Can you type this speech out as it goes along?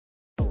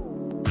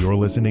You're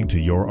listening to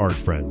Your Art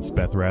Friends,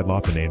 Beth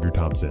Radloff and Andrew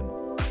Thompson.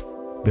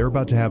 They're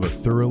about to have a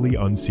thoroughly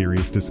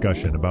unserious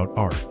discussion about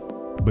art.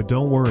 But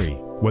don't worry,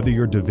 whether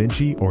you're Da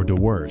Vinci or Da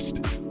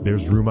Worst,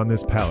 there's room on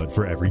this palette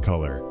for every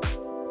color.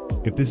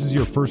 If this is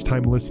your first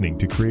time listening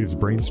to Creatives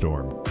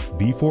Brainstorm,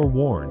 be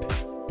forewarned,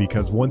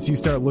 because once you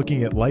start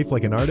looking at life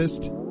like an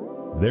artist,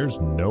 there's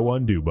no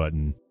undo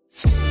button.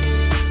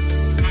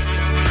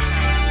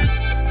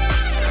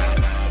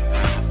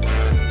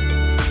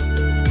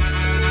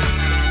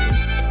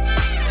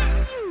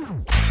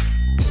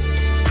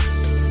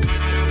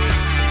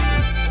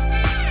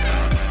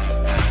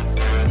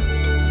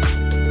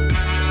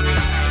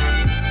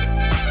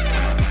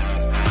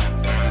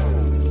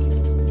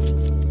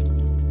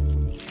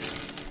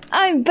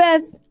 I'm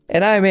Beth.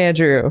 And I'm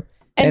Andrew.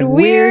 And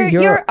we're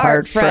your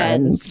art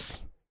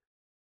friends.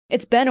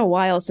 It's been a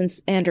while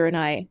since Andrew and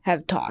I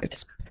have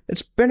talked.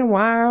 It's been a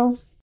while.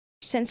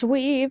 Since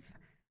we've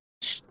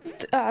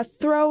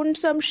thrown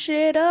some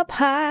shit up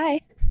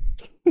high.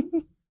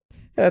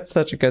 That's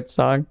such a good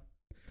song.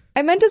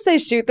 I meant to say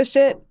shoot the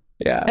shit.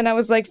 Yeah. And I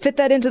was like, fit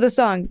that into the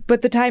song.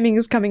 But the timing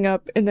is coming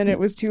up, and then it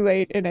was too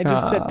late, and I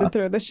just said to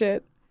throw the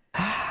shit.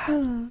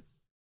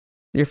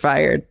 You're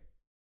fired.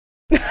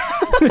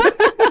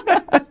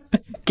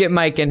 Get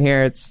Mike in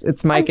here. It's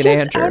Mike and Andrew.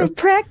 I'm just out of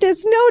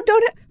practice. No,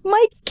 don't.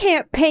 Mike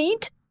can't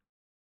paint.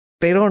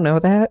 They don't know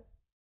that?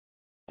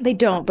 They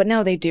don't, but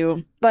now they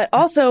do. But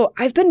also,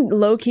 I've been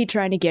low-key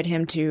trying to get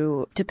him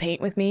to paint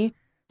with me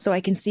so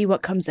I can see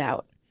what comes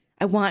out.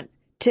 I want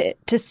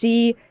to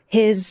see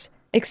his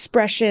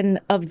expression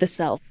of the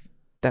self.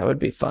 That would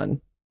be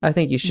fun. I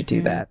think you should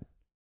do that.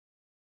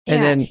 Yeah,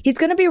 and then he's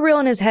going to be real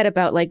in his head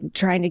about like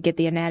trying to get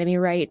the anatomy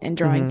right and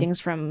drawing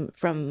things from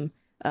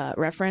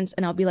reference.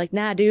 And I'll be like,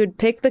 nah, dude,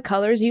 pick the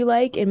colors you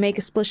like and make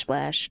a splish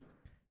splash.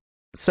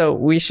 So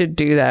we should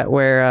do that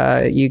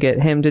where you get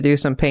him to do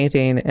some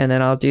painting, and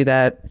then I'll do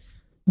that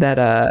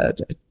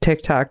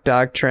TikTok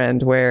dog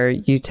trend where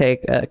you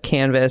take a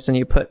canvas and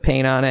you put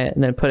paint on it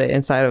and then put it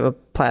inside of a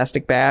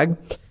plastic bag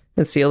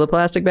and seal the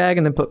plastic bag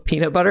and then put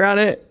peanut butter on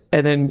it.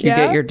 And then you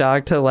get your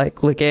dog to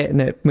like lick it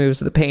and it moves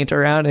the paint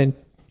around and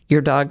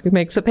your dog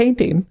makes a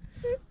painting.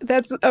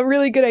 That's a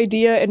really good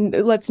idea. And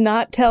let's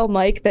not tell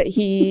Mike that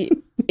he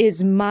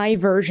is my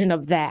version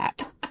of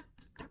that.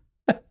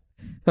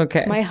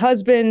 Okay. My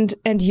husband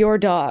and your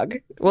dog.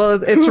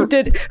 Well, it's who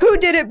did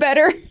it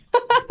better?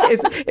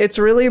 it's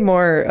really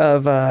more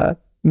of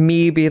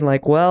me being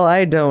like, well,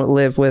 I don't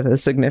live with a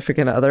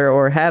significant other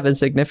or have a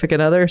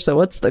significant other, so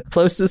what's the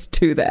closest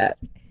to that?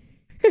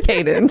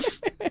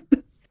 Cadence.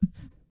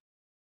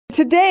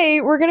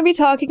 Today we're going to be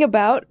talking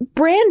about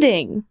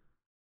branding.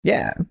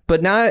 Yeah,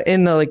 but not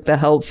in the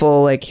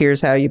helpful, like,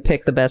 here's how you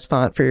pick the best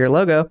font for your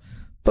logo,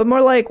 but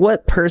more like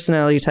what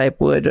personality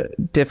type would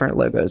different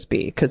logos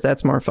be, because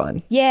that's more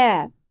fun.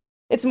 Yeah,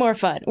 it's more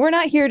fun. We're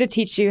not here to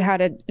teach you how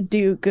to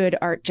do good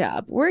art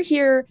job. We're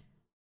here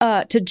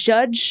to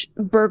judge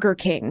Burger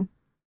King.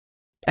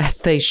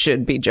 As they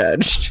should be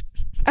judged.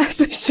 As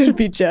they should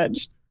be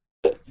judged.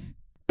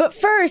 But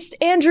first,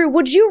 Andrew,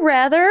 would you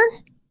rather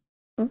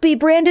be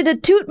branded a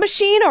toot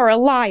machine or a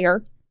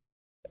liar?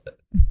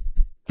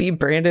 Be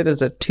branded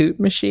as a toot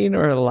machine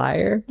or a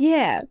liar?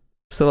 Yeah.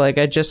 So, like,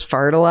 I just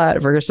fart a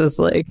lot versus,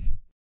 like,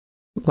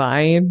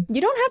 lying?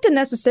 You don't have to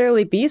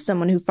necessarily be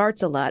someone who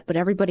farts a lot, but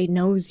everybody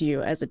knows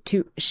you as a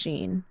toot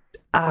machine.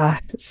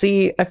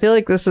 See, I feel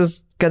like this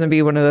is going to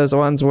be one of those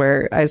ones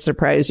where I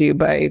surprise you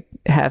by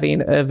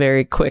having a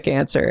very quick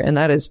answer, and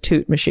that is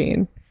toot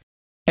machine.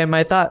 And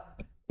my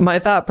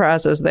thought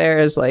process there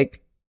is,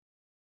 like,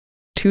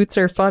 toots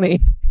are funny.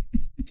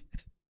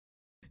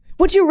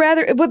 Would you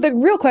rather, but the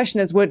real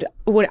question is, would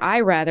I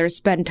rather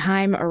spend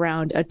time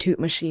around a toot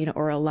machine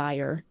or a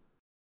liar?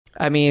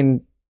 I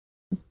mean,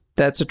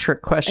 that's a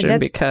trick question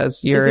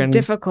because you're in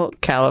difficult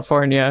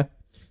California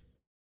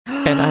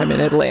and I'm in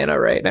Atlanta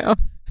right now.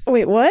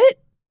 Wait, what?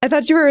 I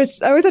thought you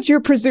were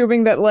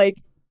presuming that, like,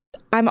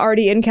 I'm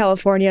already in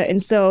California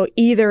and so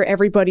either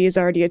everybody is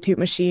already a toot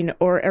machine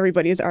or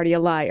everybody is already a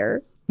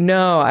liar.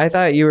 No, I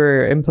thought you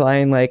were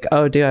implying like,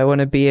 oh, do I want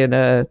to be in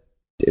a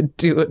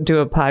do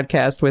a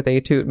podcast with a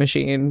toot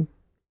machine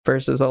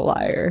versus a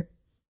liar?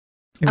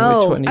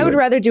 Oh, I would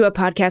rather do a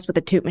podcast with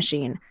a toot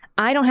machine.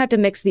 I don't have to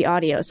mix the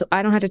audio, so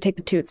I don't have to take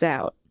the toots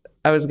out.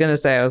 I was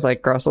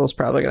like, Grussel's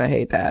probably going to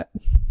hate that.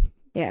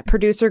 Yeah,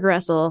 producer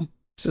Grussel.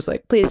 It's just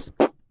like, please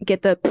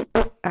get the,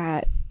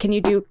 can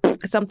you do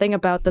something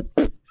about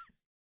the...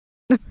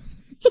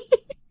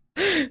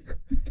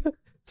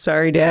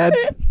 Sorry, Dad.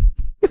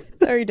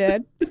 Sorry,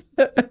 Dad.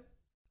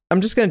 I'm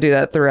just going to do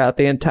that throughout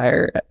the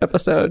entire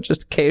episode.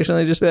 Just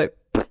occasionally just be like...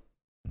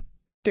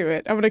 Do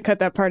it. I'm going to cut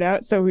that part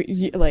out so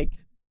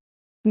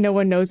no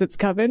one knows it's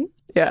coming.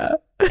 Yeah.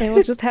 And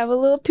we'll just have a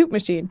little toot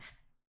machine.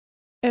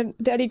 And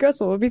Daddy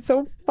Grussel would be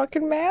so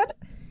fucking mad.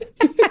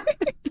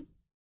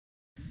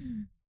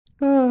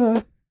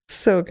 Oh,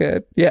 so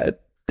good. Yeah,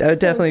 I would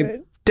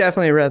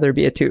definitely rather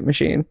be a toot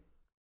machine.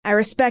 I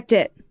respect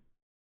it.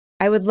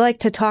 I would like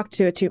to talk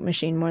to a toot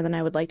machine more than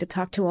I would like to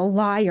talk to a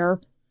liar.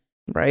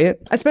 Right?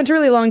 I spent a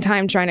really long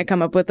time trying to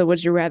come up with a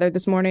would you rather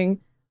this morning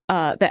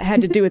that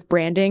had to do with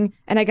branding,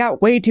 and I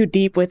got way too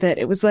deep with it.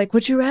 It was like,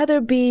 would you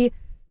rather be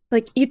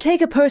like, you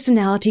take a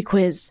personality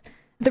quiz,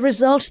 the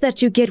result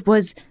that you get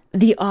was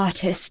the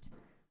artist.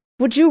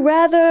 Would you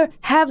rather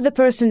have the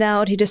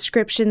personality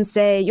description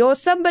say, you're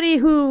somebody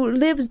who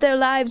lives their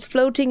lives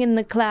floating in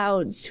the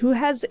clouds, who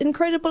has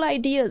incredible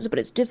ideas, but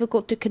it's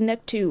difficult to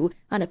connect to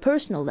on a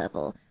personal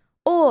level?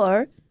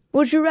 Or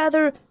would you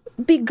rather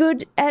be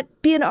good at,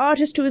 be an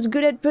artist who is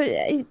good at,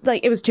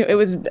 like, it was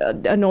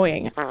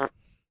annoying. All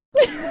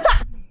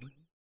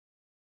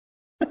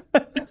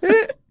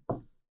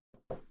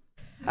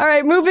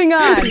right, moving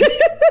on.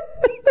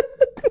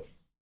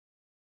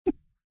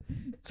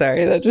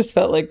 Sorry, that just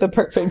felt like the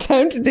perfect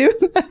time to do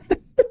that.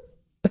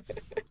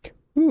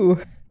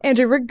 Ooh.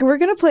 Andrew, we're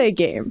gonna play a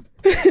game.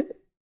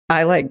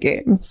 I like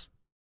games.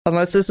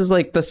 Unless this is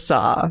like the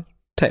Saw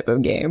type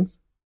of games.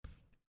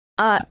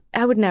 I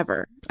would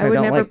never. I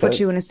would never like put those.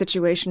 you in a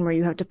situation where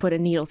you have to put a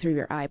needle through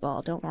your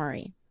eyeball. Don't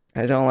worry.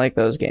 I don't like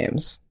those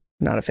games.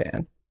 Not a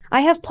fan.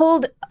 I have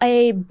pulled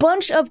a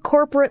bunch of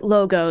corporate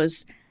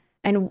logos,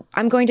 and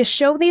I'm going to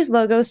show these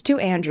logos to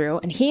Andrew,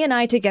 and he and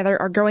I together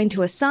are going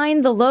to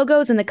assign the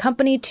logos in the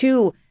company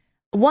to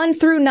 1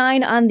 through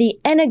 9 on the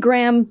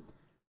Enneagram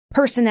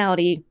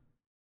personality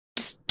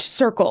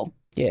circle.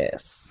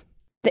 Yes.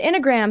 The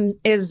Enneagram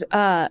is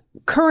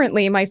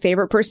currently my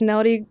favorite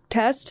personality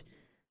test.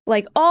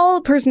 Like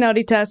all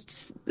personality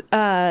tests,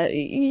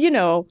 you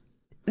know,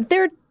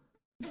 they're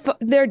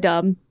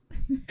dumb.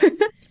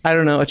 I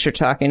don't know what you're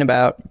talking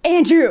about.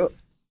 Andrew,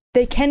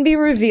 they can be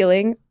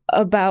revealing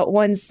about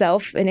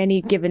oneself in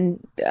any given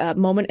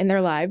moment in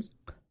their lives.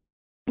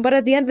 But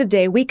at the end of the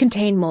day, we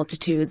contain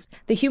multitudes.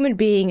 The human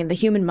being and the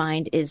human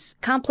mind is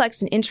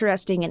complex and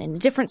interesting, and in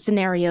different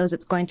scenarios,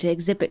 it's going to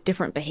exhibit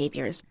different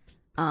behaviors.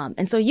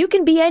 And so you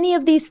can be any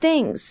of these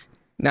things.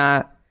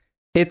 Nah.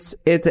 It's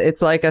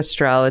like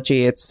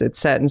astrology. It's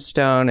set in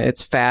stone.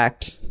 It's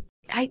fact.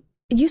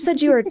 You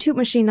said you were a toot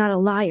machine, not a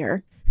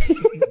liar.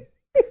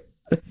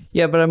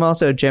 Yeah, but I'm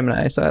also a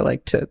Gemini, so I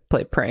like to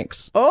play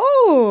pranks.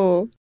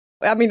 Oh,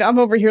 I mean, I'm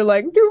over here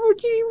like,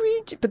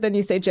 but then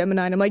you say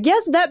Gemini, and I'm like,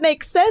 yes, that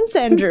makes sense,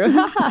 Andrew.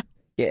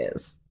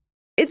 Yes.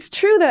 It's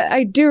true that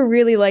I do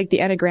really like the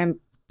Enneagram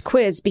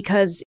quiz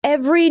because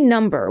every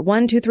number,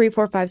 1, 2, 3,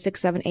 4, 5, 6,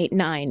 7, 8,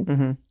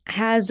 9,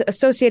 has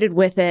associated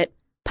with it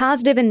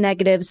positive and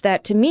negatives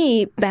that to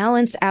me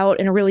balance out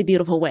in a really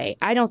beautiful way.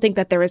 I don't think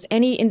that there is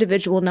any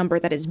individual number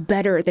that is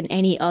better than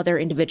any other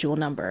individual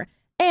number.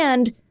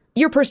 And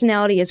your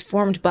personality is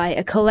formed by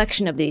a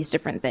collection of these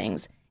different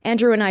things.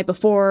 Andrew and I,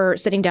 before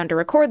sitting down to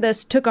record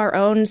this, took our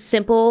own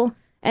simple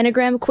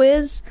Enneagram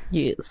quiz.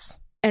 Yes.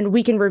 And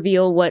we can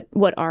reveal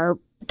what our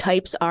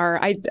types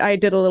are. I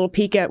did a little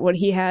peek at what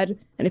he had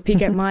and a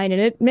peek at mine,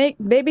 and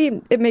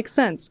maybe it makes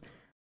sense.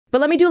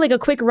 But let me do like a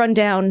quick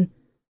rundown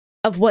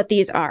of what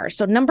these are.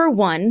 So number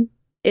 1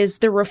 is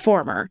the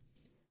reformer,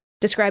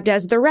 described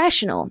as the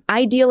rational,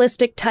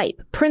 idealistic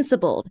type,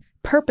 principled,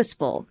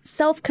 purposeful,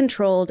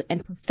 self-controlled,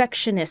 and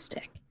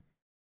perfectionistic.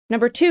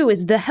 Number 2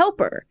 is the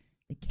helper,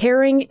 the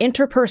caring,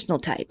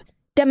 interpersonal type,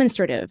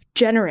 demonstrative,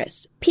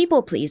 generous,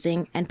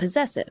 people-pleasing, and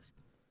possessive.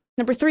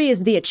 Number 3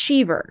 is the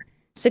achiever,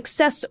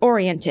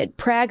 success-oriented,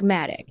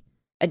 pragmatic,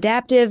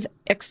 adaptive,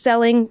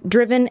 excelling,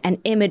 driven, and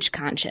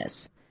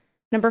image-conscious.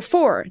 Number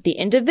 4, the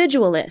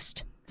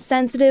individualist,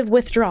 sensitive,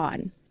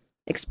 withdrawn,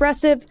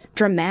 expressive,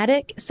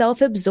 dramatic,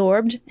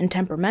 self-absorbed, and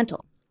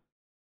temperamental.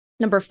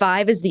 Number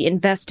 5 is the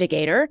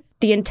investigator,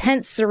 the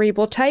intense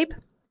cerebral type,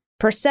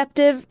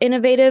 perceptive,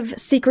 innovative,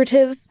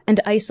 secretive, and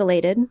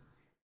isolated.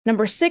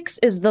 Number 6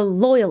 is the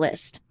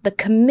loyalist, the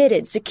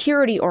committed,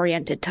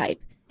 security-oriented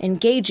type,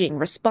 engaging,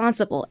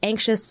 responsible,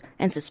 anxious,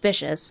 and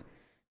suspicious.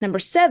 Number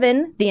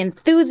 7, the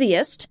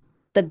enthusiast,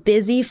 the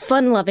busy,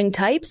 fun-loving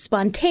type,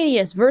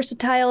 spontaneous,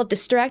 versatile,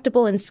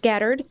 distractible, and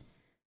scattered.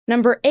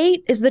 Number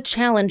 8 is the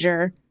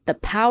challenger, the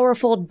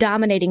powerful,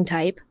 dominating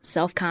type,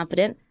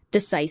 self-confident,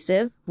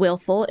 decisive,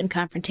 willful, and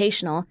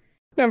confrontational.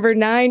 Number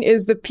 9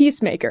 is the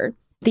peacemaker,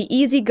 the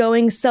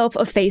easygoing,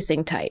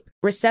 self-effacing type,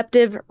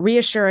 receptive,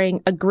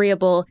 reassuring,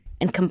 agreeable,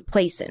 and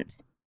complacent.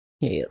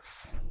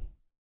 Yes.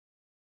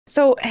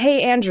 So,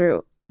 hey,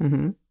 Andrew,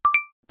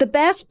 the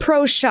Bass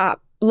Pro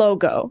Shop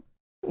logo.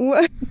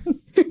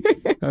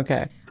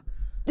 Okay.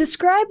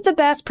 Describe the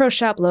Bass Pro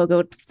Shop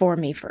logo for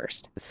me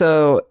first.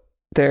 So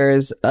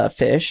there's a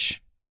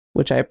fish,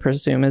 which I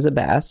presume is a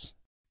bass,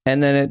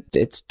 and then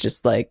it's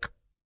just like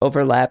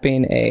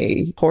overlapping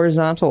a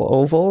horizontal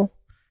oval,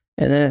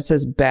 and then it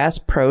says Bass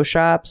Pro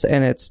Shops,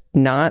 and it's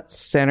not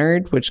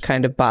centered, which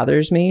kind of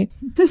bothers me.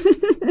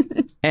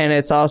 And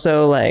it's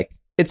also like,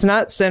 it's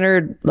not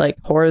centered like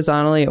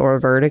horizontally or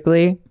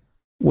vertically,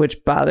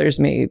 which bothers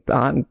me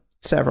on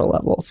several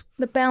levels.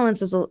 The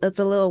balance it's a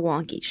little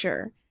wonky,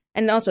 sure.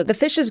 And also, the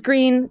fish is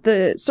green,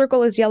 the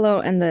circle is yellow,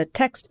 and the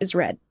text is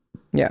red.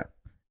 Yeah.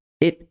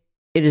 It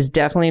is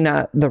definitely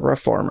not the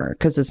reformer,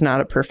 because it's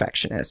not a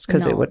perfectionist,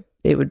 because No.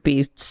 it would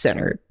be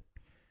centered.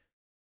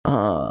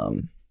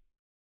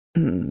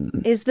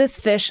 Is this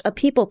fish a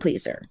people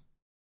pleaser?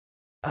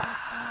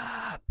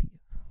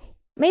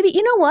 Maybe,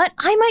 you know what?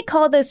 I might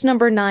call this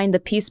number 9 the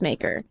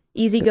peacemaker.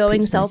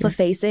 Easygoing,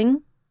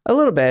 self-effacing. A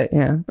little bit,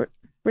 yeah.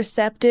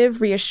 Receptive,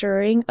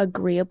 reassuring,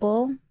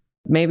 agreeable.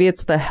 Maybe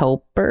it's the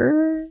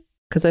helper.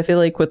 Because I feel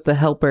like with the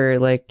helper,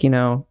 like, you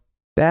know,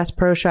 Bass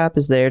Pro Shop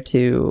is there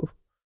to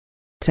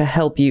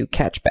help you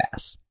catch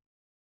bass.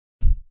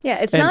 Yeah,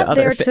 it's And not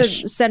there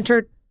fish. to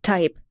center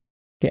type.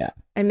 Yeah.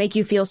 And make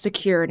you feel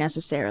secure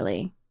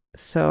necessarily.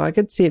 So I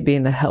could see it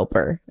being the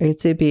helper. I could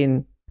see it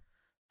being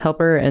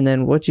helper, and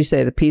then what'd you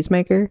say, the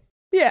peacemaker?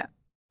 Yeah.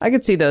 I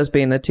could see those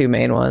being the two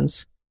main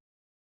ones.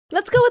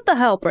 Let's go with the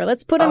helper.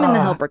 Let's put him in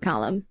the helper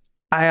column.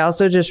 I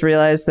also just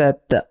realized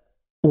that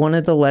one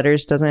of the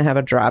letters doesn't have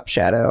a drop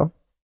shadow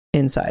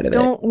inside of it.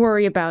 Don't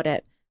worry about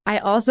it. I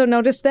also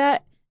noticed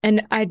that,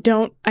 and I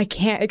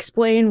can't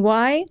explain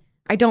why.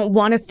 I don't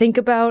want to think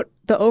about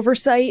the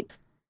oversight.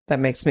 That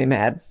makes me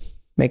mad.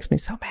 Makes me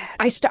so mad.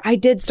 I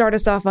did start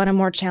us off on a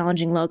more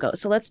challenging logo,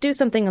 so let's do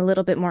something a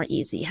little bit more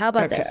easy. How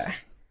about this?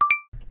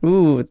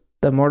 Ooh,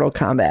 the Mortal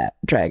Kombat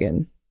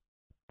dragon.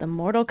 The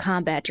Mortal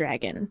Kombat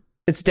dragon.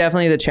 It's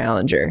definitely the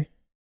challenger.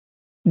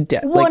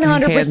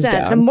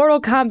 100%. The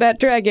Mortal Kombat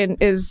dragon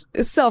is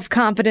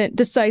self-confident,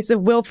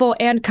 decisive, willful,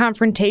 and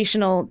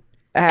confrontational.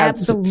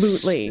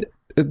 Absolutely.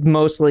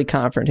 Mostly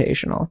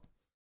confrontational.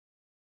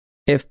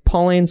 If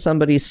pulling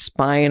somebody's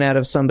spine out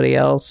of somebody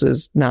else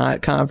is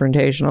not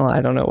confrontational,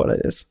 I don't know what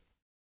it is.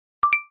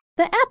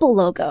 The Apple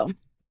logo.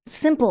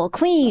 Simple,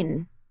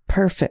 clean.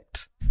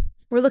 Perfect.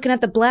 We're looking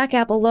at the black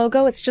Apple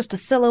logo. It's just a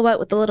silhouette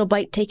with a little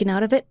bite taken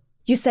out of it.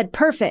 You said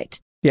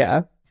perfect.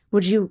 Yeah.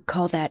 Would you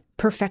call that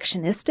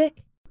perfectionistic?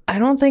 I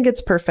don't think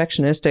it's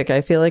perfectionistic.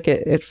 I feel like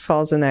it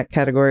falls in that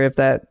category of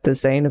the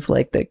saying of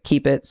like the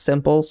keep it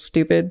simple,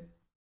 stupid,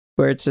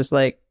 where it's just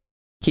like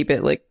keep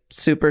it like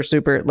super,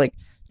 super, like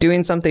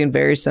doing something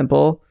very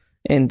simple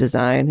in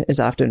design is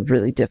often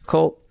really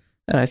difficult.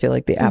 And I feel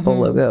like the Apple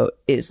logo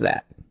is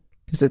that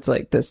because it's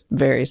like this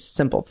very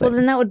simple thing. Well,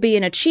 then that would be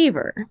an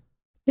achiever.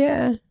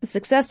 Yeah. The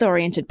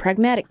success-oriented,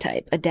 pragmatic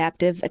type,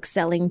 adaptive,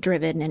 excelling,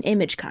 driven, and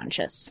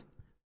image-conscious.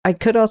 I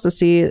could also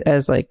see it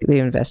as like the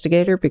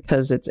investigator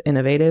because it's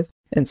innovative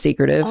and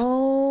secretive.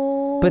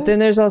 Oh. But then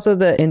there's also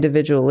the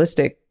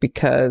individualistic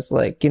because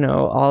like, you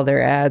know, all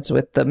their ads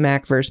with the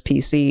Mac versus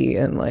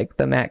PC and like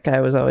the Mac guy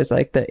was always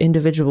like the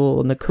individual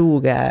and the cool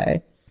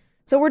guy.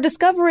 So we're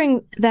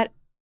discovering that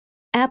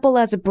Apple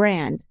as a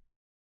brand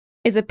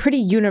is a pretty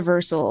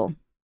universal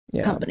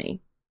company.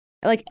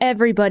 Like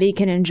everybody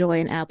can enjoy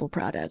an Apple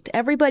product.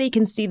 Everybody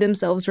can see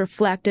themselves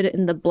reflected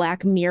in the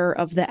black mirror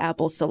of the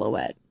Apple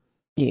silhouette.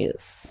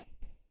 Yes.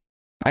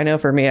 I know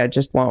for me, I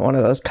just want one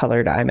of those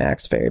colored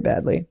iMacs very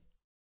badly.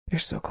 They're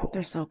so cool.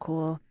 They're so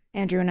cool.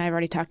 Andrew and I have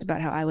already talked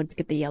about how I would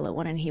get the yellow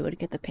one and he would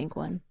get the pink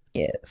one.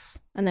 Yes.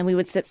 And then we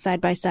would sit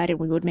side by side and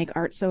we would make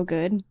art so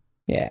good.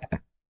 Yeah.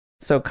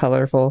 So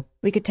colorful.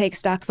 We could take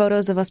stock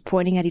photos of us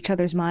pointing at each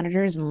other's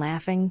monitors and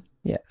laughing.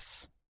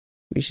 Yes.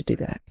 We should do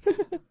that.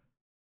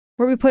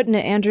 Where are we putting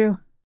it, Andrew?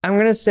 I'm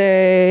going to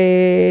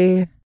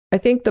say, I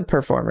think the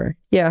performer.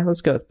 Yeah,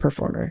 let's go with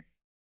performer.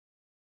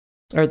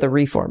 Or the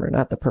reformer,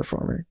 not the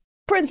performer.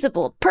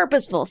 Principled,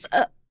 purposeful,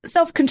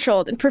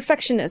 self-controlled, and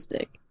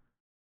perfectionistic.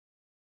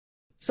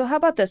 So how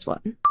about this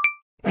one?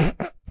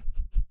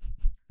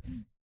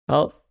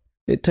 Oh,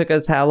 it took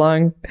us how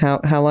long?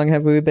 How long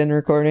have we been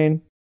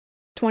recording?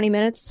 20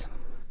 minutes.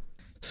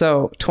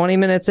 So 20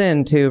 minutes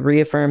in to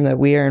reaffirm that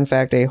we are in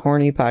fact a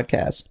horny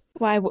podcast.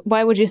 Why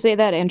would you say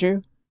that,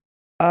 Andrew?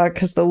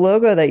 Because the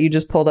logo that you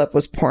just pulled up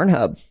was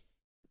Pornhub.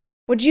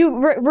 Would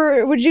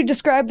you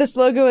describe this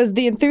logo as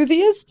the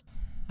enthusiast?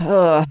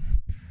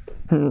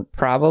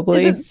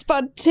 Probably. Is it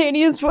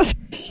spontaneous?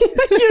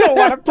 You don't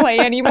want to play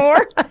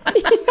anymore.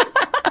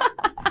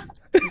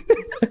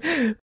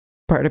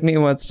 Part of me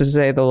wants to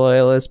say the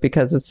loyalist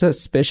because it's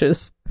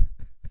suspicious.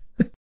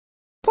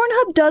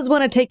 Pornhub does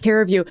want to take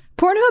care of you.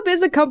 Pornhub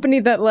is a company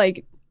that,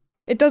 like,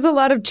 it does a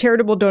lot of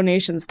charitable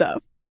donation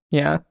stuff.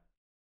 Yeah.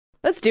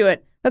 Let's do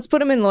it. Let's put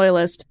them in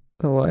loyalist.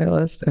 The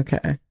loyalist?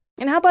 Okay.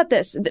 And how about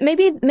this?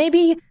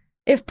 Maybe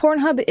if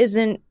Pornhub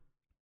isn't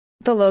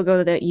the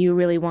logo that you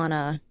really want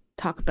to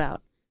talk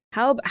about,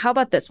 how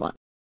about this one?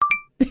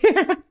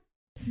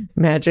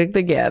 Magic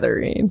the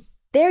Gathering.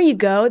 There you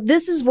go.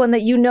 This is one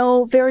that you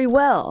know very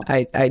well.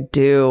 I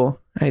do.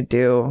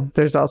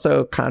 There's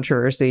also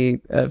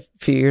controversy. A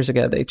few years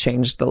ago, they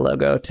changed the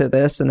logo to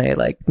this and they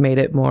like made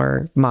it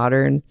more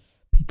modern.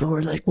 People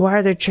were like, why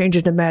are they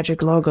changing the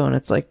Magic logo? And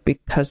it's like,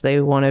 because they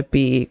want to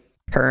be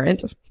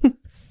current.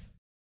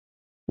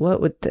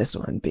 What would this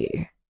one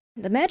be?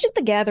 The Magic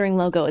the Gathering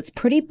logo, it's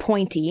pretty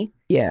pointy.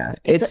 Yeah.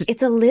 It's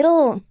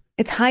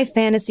high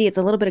fantasy. It's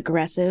a little bit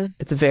aggressive.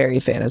 It's very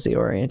fantasy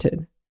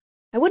oriented.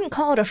 I wouldn't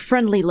call it a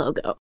friendly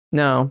logo.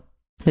 No,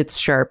 it's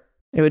sharp.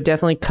 It would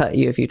definitely cut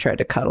you if you tried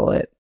to cuddle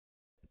it.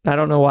 I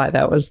don't know why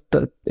that was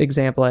the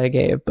example I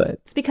gave, but...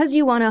 It's because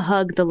you want to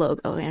hug the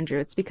logo, Andrew.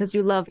 It's because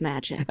you love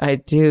magic. I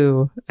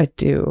do.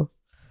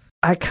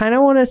 I kind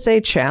of want to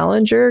say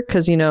challenger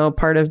because, you know,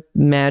 part of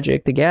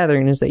Magic the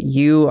Gathering is that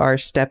you are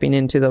stepping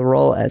into the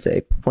role as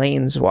a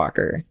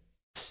planeswalker.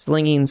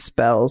 slinging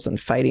spells and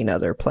fighting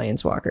other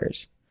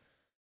planeswalkers.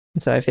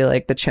 And so I feel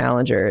like the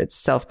Challenger, it's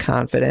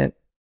self-confident.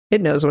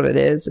 It knows what it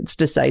is. It's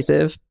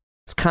decisive.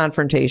 It's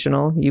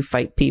confrontational. You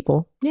fight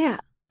people. Yeah,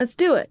 let's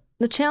do it.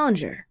 The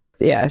Challenger.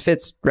 Yeah, it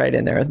fits right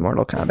in there with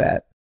Mortal Kombat.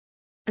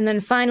 And then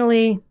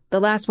finally, the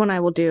last one I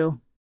will do.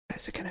 What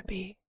is it going to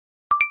be?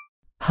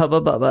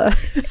 Hubba Bubba.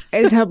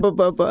 Is Hubba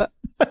Bubba.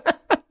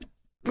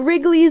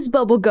 Wrigley's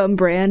bubblegum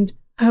brand.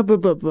 Hubba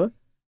Bubba.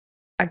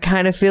 I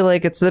kind of feel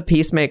like it's the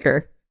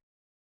Peacemaker.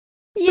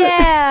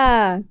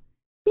 Yeah.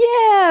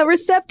 Yeah.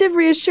 Receptive,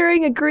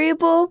 reassuring,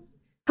 agreeable.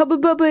 Hubba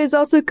Bubba is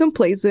also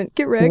complacent.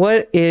 Get wrecked.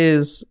 What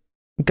is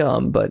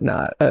gum, but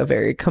not a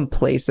very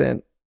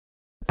complacent,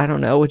 I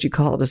don't know, would you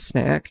call it a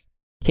snack?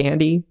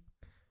 Candy?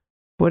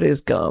 What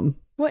is gum?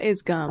 What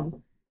is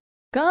gum?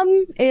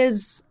 Gum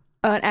is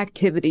an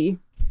activity.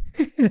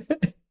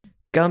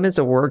 Gum is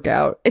a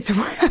workout.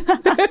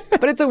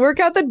 But it's a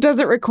workout that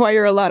doesn't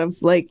require a lot of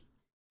like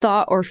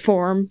thought or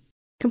form.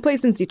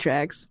 Complacency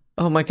tracks.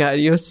 Oh my god,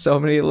 you have so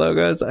many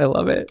logos. I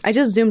love it. I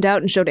just zoomed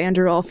out and showed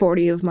Andrew all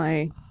 40 of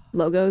my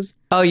logos.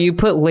 Oh, you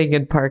put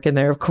Linkin Park in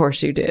there. Of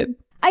course you did.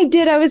 I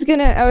did. I was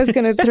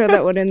gonna throw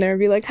that one in there and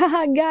be like,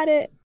 haha, got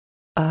it.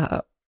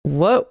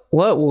 What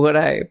would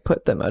I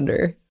put them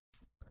under?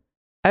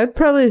 I would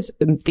probably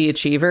the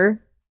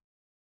Achiever.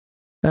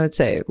 I would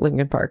say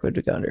Linkin Park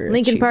would go under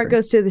Linkin Achiever. Park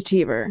goes to the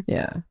Achiever.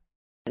 Yeah.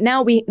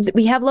 Now we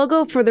have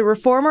logo for the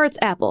Reformer, it's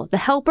Apple. The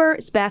Helper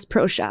is Bass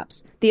Pro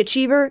Shops. The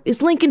Achiever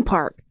is Linkin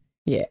Park.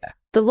 Yeah.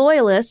 The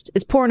Loyalist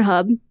is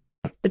Pornhub.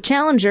 The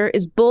Challenger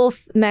is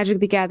both Magic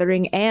the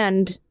Gathering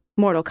and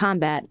Mortal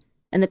Kombat.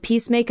 And the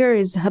Peacemaker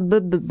is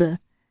Hubba.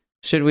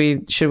 Should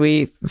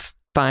we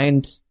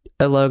find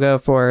a logo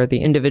for the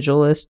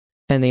Individualist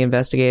and the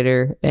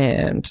Investigator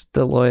and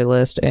the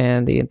Loyalist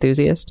and the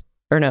Enthusiast?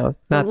 Or no,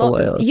 not the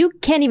Loyalist. You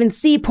can't even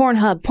see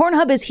Pornhub.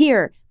 Pornhub is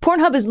here.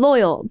 Pornhub is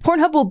loyal.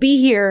 Pornhub will be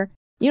here.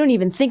 You don't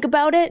even think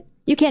about it.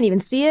 You can't even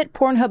see it.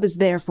 Pornhub is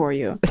there for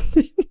you.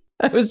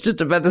 I was just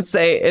about to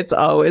say it's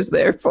always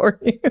there for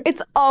you.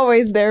 It's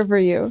always there for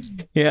you.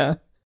 Yeah.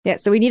 Yeah,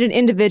 so we need an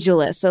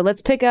individualist. So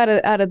let's pick out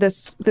of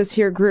this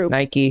here group.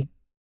 Nike.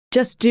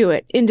 Just do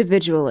it.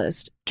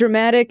 Individualist.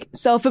 Dramatic,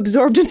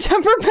 self-absorbed, and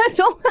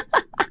temperamental.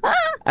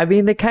 I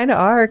mean, they kind of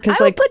are. Cause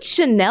I would put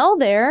Chanel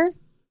there.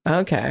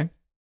 Okay.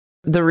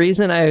 The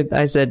reason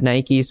I said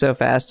Nike so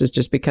fast is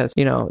just because,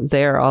 you know,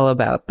 they're all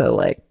about the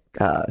like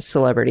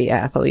celebrity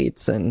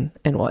athletes and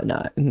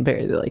whatnot, and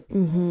very like,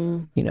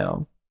 you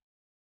know,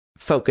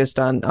 focused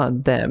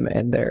on them,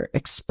 and they're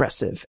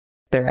expressive.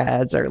 Their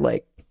ads are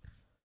like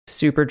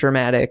super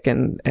dramatic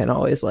and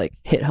always like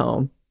hit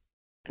home.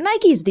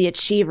 Nike's the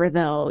achiever,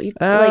 though.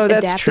 Like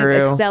that's adaptive, true.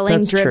 excelling,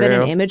 That's driven,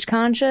 true. and image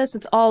conscious.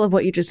 It's all of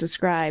what you just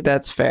described.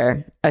 That's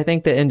fair. I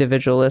think the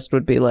Individualist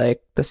would be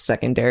like the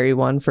secondary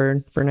one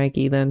for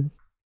Nike then.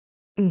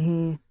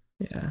 Mm-hmm.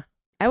 Yeah.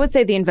 I would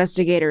say the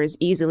Investigator is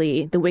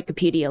easily the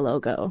Wikipedia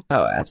logo.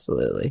 Oh,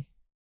 absolutely.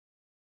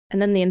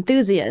 And then the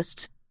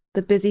Enthusiast,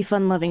 the busy,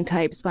 fun-loving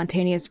type,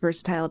 spontaneous,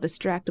 versatile,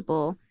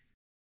 distractible.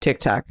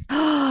 TikTok.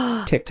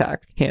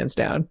 TikTok, hands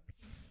down.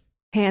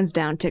 Hands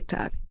down,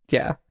 TikTok.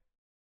 Yeah.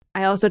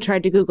 I also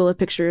tried to Google a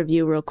picture of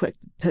you real quick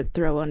to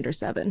throw under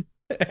 7.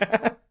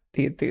 The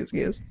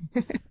Enthusiast.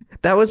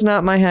 That was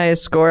not my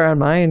highest score on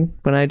mine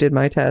when I did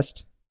my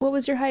test. What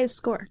was your highest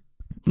score?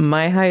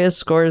 My highest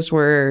scores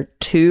were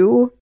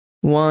 2,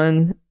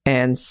 1,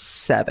 and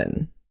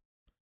 7.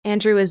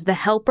 Andrew is the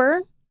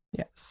Helper,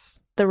 Yes.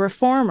 the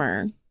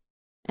Reformer,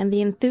 and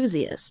the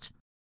Enthusiast.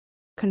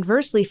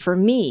 Conversely, for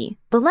me,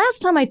 the last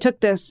time I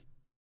took this,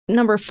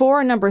 number 4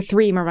 and number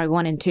 3 were my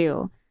 1 and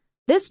 2.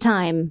 This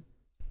time,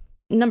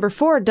 number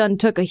 4 done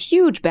took a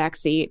huge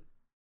backseat.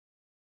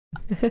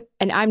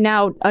 And I'm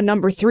now a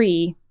number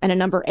 3 and a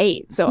number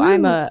 8. So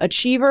I'm a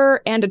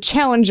achiever and a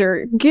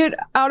challenger. Get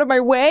out of my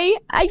way,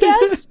 I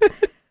guess.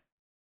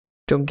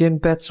 Don't get in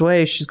Beth's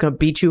way. She's going to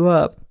beat you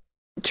up.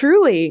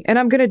 Truly. And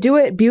I'm going to do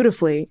it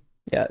beautifully.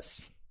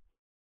 Yes.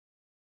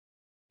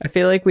 I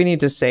feel like we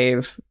need to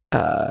save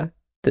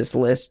this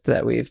list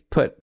that we've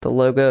put the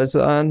logos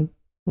on,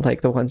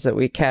 like the ones that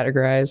we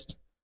categorized.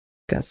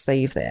 Gotta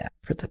save that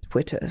for the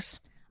Twitters.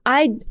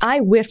 I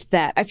whiffed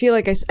that. I feel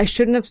like I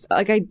shouldn't have.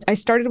 Like I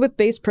started with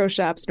Bass Pro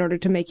Shops in order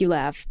to make you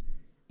laugh,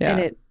 Yeah,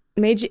 and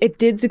it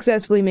did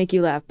successfully make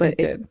you laugh, but it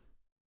did.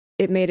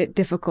 It made it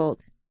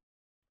difficult.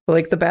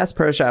 Like the Bass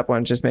Pro Shop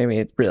one just made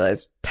me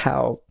realize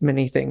how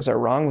many things are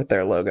wrong with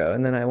their logo,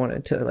 and then I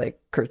wanted to like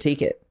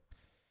critique it.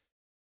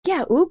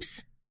 Yeah.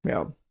 Oops.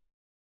 Yeah.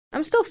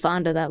 I'm still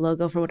fond of that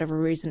logo for whatever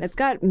reason. It's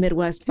got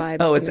Midwest vibes.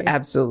 Oh, to it's me.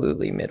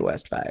 absolutely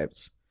Midwest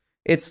vibes.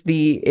 It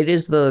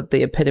is the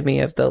epitome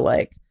of the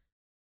like.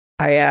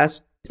 I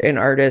asked an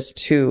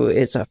artist who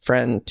is a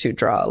friend to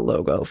draw a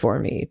logo for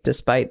me,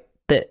 despite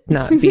that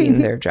not being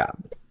their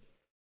job.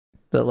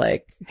 The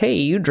like, hey,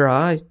 you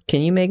draw,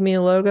 can you make me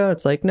a logo?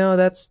 It's like, no,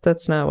 that's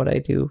not what I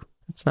do.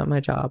 That's not my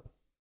job.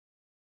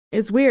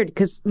 It's weird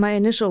because my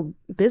initial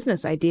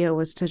business idea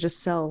was to just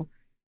sell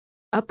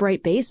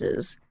upright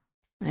basses.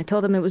 And I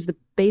told him it was the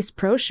Bass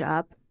Pro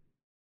Shop.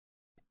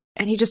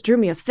 And he just drew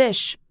me a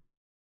fish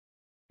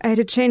I had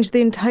to change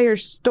the entire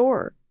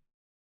store.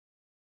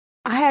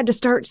 I had to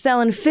start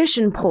selling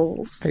fishing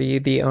poles. Are you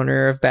the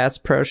owner of Bass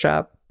Pro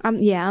Shop?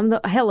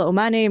 Hello,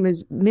 my name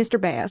is Mr.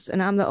 Bass,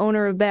 and I'm the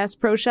owner of Bass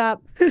Pro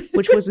Shop,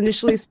 which was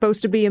initially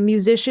supposed to be a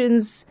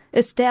musician's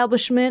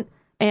establishment.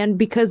 And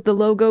because the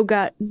logo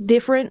got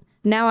different,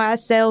 now I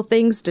sell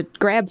things to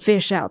grab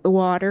fish out the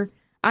water.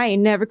 I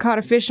ain't never caught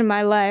a fish in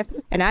my life,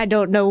 and I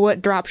don't know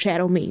what drop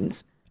shadow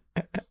means.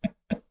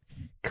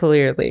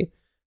 Clearly.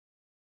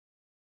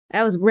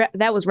 That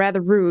was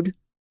rather rude.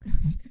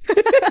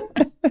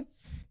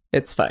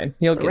 It's fine.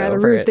 You'll get rather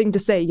over rude it. thing to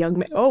say, young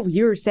man. Oh,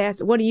 you're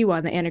sassy. What are you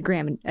on the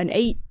anagram? An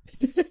 8?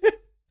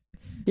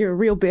 You're a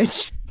real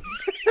bitch.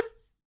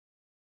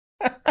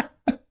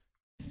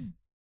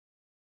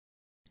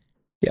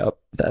 Yep,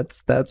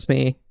 that's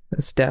me.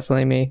 That's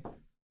definitely me.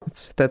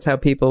 That's how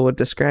people would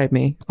describe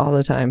me all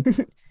the time.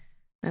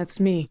 That's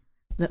me,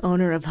 the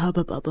owner of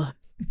Hubba Bubba.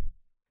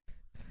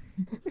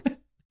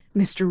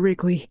 Mr.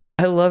 Wrigley.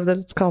 I love that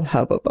it's called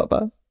Hubba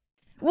Bubba.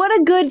 What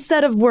a good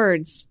set of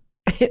words.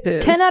 It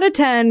is. 10 out of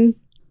 10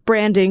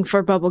 branding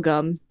for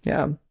bubblegum.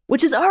 Yeah.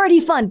 Which is already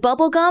fun.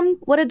 Bubblegum,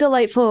 what a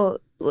delightful,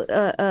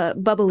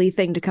 bubbly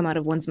thing to come out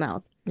of one's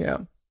mouth. Yeah.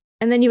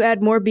 And then you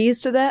add more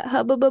B's to that,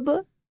 Hubba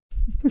Bubba.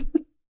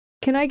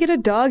 Can I get a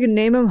dog and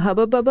name him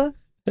Hubba Bubba?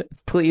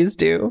 Please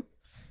do.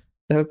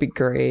 That would be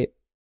great.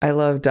 I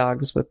love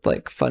dogs with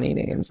like funny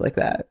names like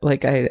that.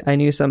 Like I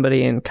knew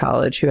somebody in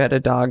college who had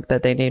a dog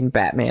that they named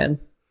Batman.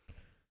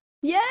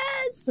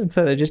 Yes! And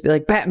so they'd just be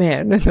like,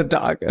 Batman, and the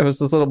dog. It was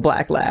this little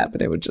black lab,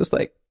 and it would just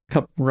like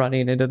come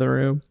running into the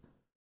room.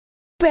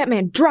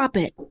 Batman, drop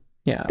it!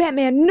 Yeah.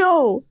 Batman,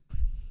 no!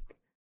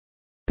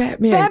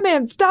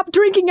 Batman, stop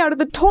drinking out of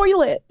the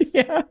toilet!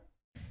 Yeah.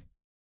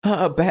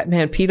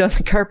 Batman peed on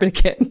the carpet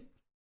again.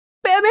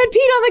 Batman peed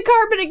on the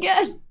carpet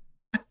again!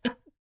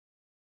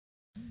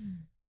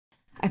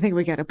 I think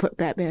we gotta put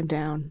Batman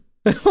down.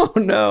 Oh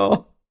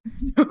no.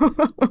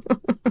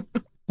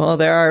 Well,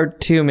 there are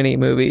too many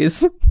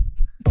movies.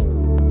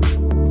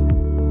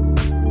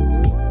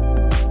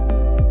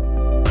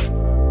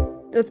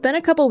 It's been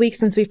a couple weeks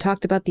since we've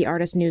talked about the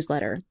artist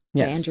newsletter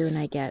that Yes. Andrew and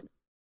I get.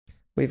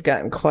 We've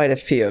gotten quite a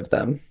few of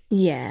them.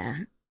 Yeah.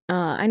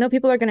 I know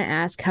people are going to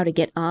ask how to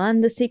get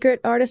on the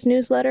secret artist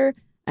newsletter,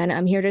 and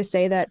I'm here to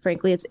say that,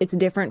 frankly, it's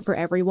different for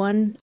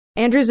everyone.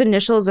 Andrew's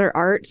initials are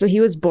Art, so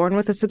he was born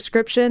with a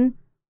subscription.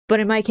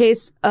 But in my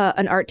case,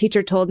 an art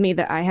teacher told me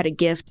that I had a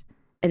gift,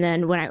 and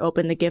then when I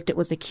opened the gift, it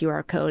was a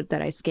QR code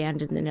that I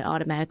scanned, and then it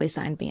automatically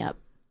signed me up.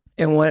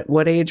 And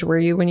what age were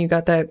you when you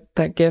got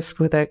that gift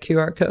with that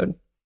QR code?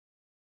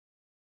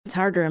 It's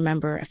hard to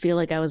remember. I feel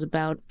like I was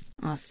about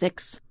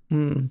 6.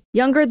 Hmm.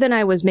 Younger than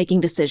I was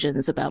making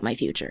decisions about my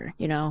future,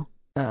 you know?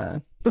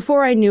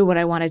 Before I knew what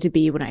I wanted to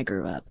be when I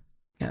grew up.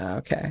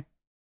 Okay.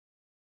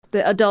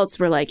 The adults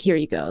were like, here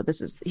you go.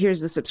 Here's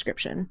the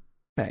subscription.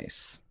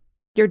 Nice.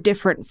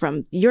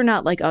 You're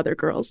not like other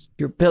girls.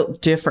 You're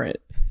built different.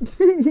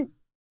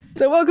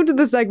 So welcome to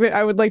the segment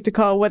I would like to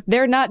call What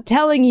They're Not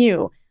Telling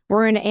You,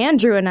 wherein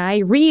Andrew and I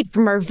read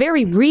from our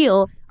very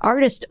real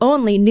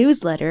artist-only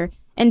newsletter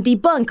and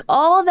debunk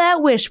all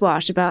that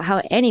wish-wash about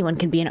how anyone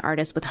can be an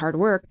artist with hard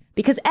work,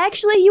 because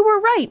actually you were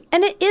right,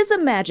 and it is a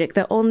magic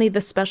that only the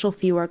special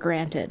few are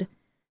granted.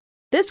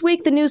 This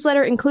week, the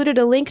newsletter included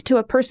a link to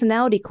a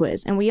personality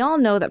quiz, and we all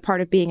know that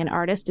part of being an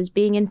artist is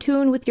being in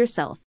tune with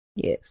yourself.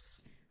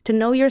 Yes. To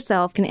know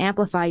yourself can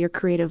amplify your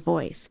creative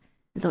voice.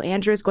 And so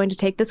Andrew is going to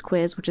take this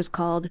quiz, which is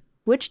called,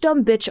 Which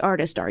Dumb Bitch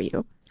Artist Are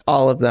You?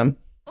 All of them.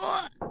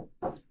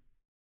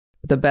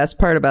 The best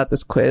part about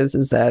this quiz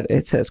is that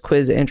it says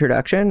quiz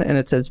introduction, and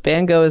it says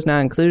Van Gogh is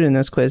not included in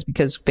this quiz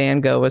because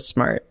Van Gogh was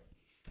smart.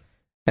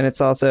 And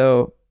it's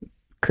also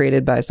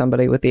created by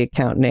somebody with the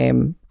account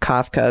name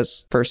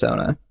Kafka's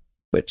Persona,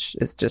 which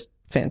is just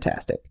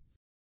fantastic.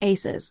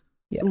 Aces.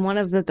 Yes. One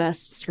of the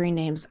best screen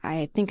names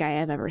I think I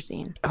have ever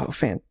seen. Oh,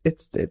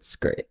 it's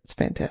great. It's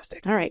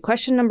fantastic. All right,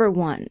 question number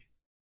 1.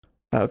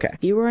 Okay.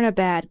 If you were in a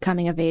bad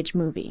coming-of-age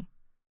movie,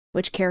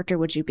 which character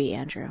would you be,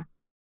 Andrew?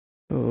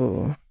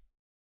 Ooh.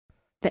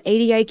 The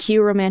 80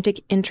 IQ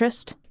romantic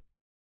interest?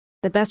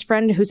 The best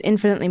friend who's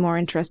infinitely more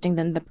interesting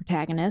than the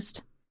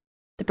protagonist?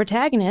 The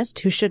protagonist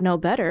who should know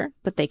better,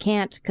 but they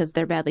can't because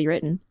they're badly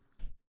written?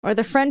 Or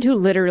the friend who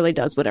literally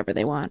does whatever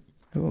they want?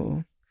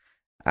 Ooh.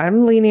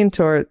 I'm leaning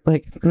toward,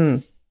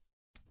 if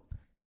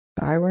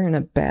I were in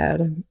a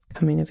bad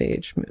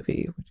coming-of-age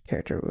movie, which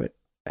character would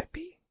I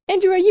be?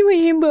 Andrew, are you a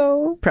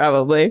himbo?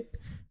 Probably.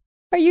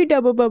 Are you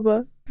double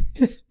bubba?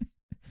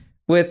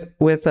 With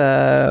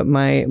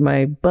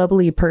my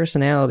bubbly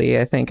personality,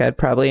 I think I'd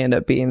probably end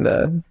up being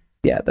the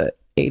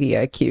 80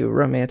 IQ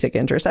romantic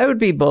interest. I would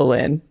be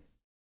Bolin.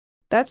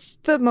 That's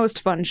the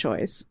most fun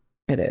choice.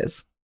 It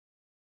is.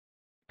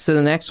 So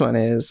the next one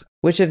is,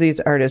 which of these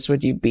artists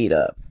would you beat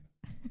up?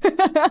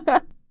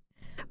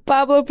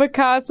 Pablo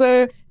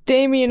Picasso,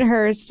 Damien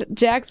Hirst,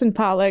 Jackson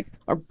Pollock,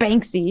 or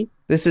Banksy.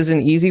 This is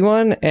an easy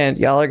one, and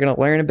y'all are going to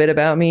learn a bit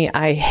about me.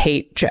 I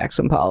hate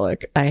Jackson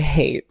Pollock.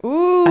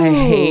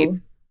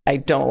 Ooh. I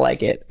don't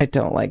like it. I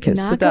don't like his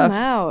Knock stuff. him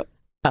out.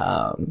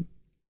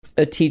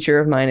 a teacher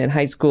of mine in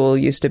high school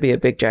used to be a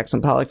big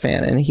Jackson Pollock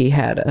fan, and he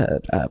had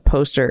a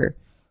poster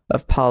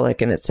of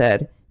Pollock, and it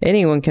said,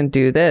 anyone can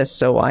do this,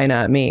 so why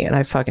not me? And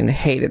I fucking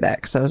hated that,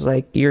 because I was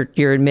like, you're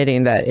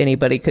admitting that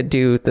anybody could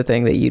do the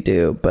thing that you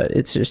do, but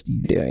it's just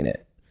you doing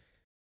it.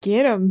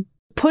 Get him.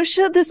 Push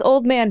this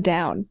old man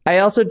down. I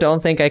also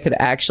don't think I could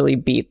actually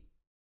beat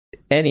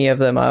any of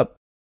them up.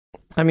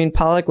 I mean,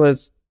 Pollock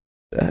was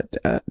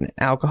an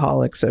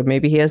alcoholic, so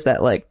maybe he has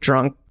that like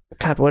drunk.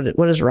 God, what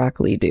does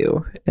Rock Lee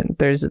do? And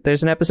there's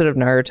an episode of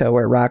Naruto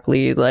where Rock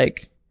Lee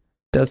like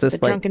does this the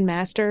like drunken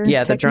master.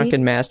 Yeah, technique? The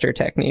drunken master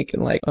technique,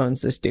 and like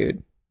owns this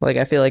dude. Like,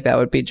 I feel like that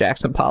would be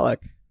Jackson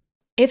Pollock.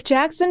 If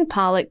Jackson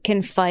Pollock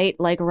can fight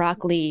like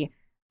Rock Lee,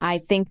 I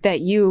think that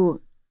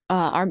you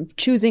are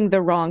choosing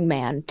the wrong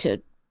man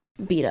to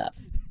beat up.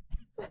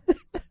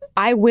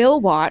 I will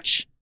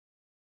watch.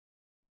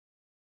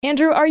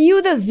 Andrew, are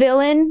you the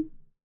villain?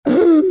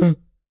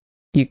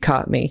 You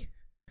caught me.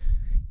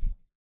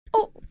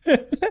 Oh,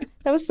 that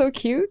was so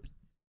cute.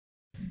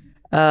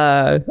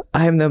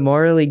 I'm the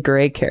morally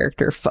gray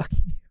character. Fuck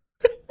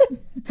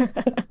you.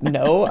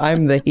 No,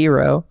 I'm the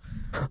hero.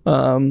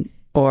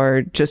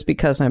 Or just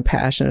because I'm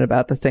passionate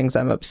about the things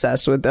I'm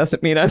obsessed with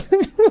doesn't mean I'm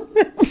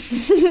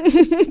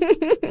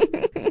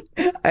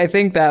I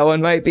think that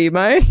one might be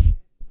mine.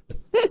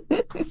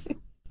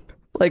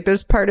 Like,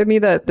 there's part of me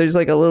that there's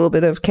like a little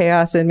bit of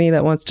chaos in me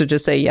that wants to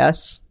just say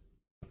yes.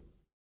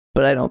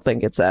 But I don't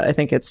think it's that. I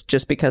think it's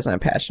just because I'm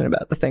passionate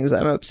about the things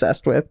I'm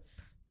obsessed with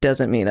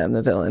doesn't mean I'm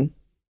the villain.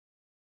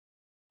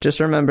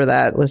 Just remember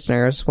that,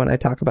 listeners, when I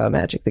talk about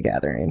Magic the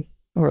Gathering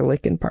or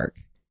Linkin Park.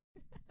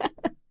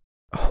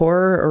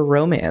 Horror or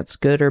romance,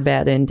 good or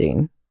bad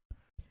ending?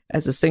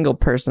 As a single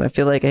person, I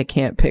feel like I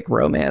can't pick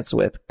romance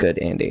with good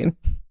ending.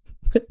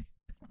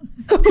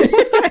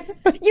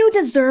 You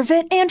deserve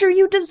it, Andrew.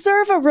 You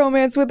deserve a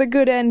romance with a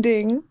good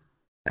ending.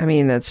 I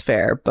mean, that's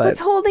fair, but... What's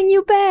holding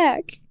you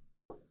back?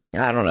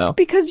 I don't know.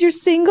 Because you're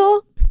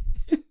single?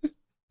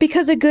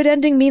 Because a good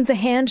ending means a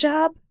hand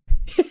job?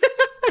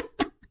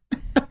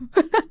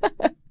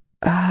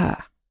 I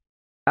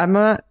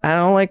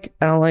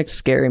don't like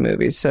scary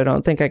movies, so I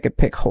don't think I could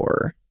pick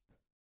horror.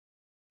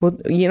 Well,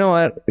 you know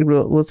what?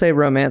 We'll say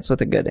romance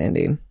with a good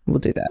ending. We'll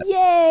do that.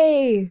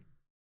 Yay!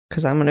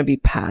 Because I'm going to be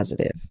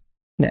positive.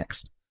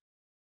 Next.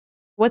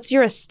 What's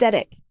your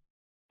aesthetic?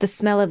 The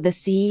smell of the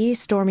sea,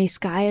 stormy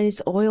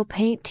skies, oil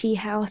paint, tea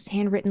house,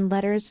 handwritten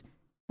letters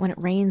when it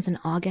rains in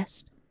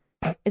August?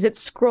 Is it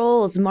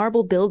scrolls,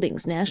 marble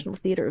buildings, National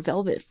Theater,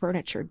 velvet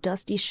furniture,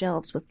 dusty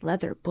shelves with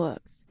leather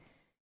books?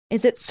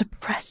 Is it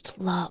suppressed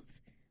love,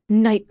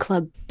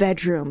 nightclub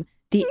bedroom,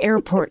 the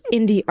airport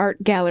indie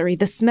art gallery,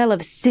 the smell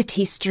of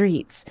city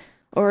streets?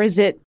 Or is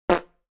it...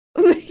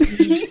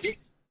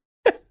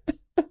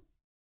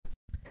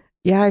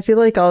 Yeah, I feel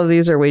like all of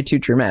these are way too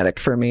dramatic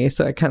for me,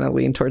 so I kind of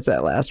lean towards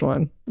that last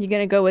one. You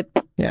gonna go with...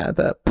 Yeah,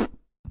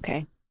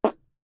 Okay.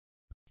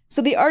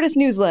 So the artist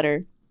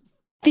newsletter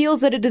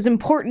feels that it is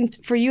important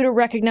for you to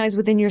recognize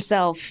within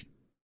yourself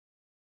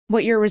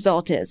what your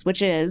result is,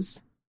 which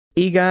is...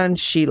 Egon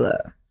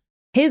Schiele.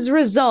 His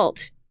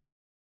result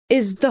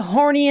is the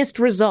horniest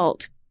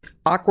result.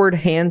 Awkward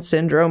hand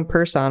syndrome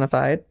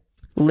personified.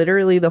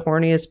 Literally the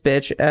horniest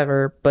bitch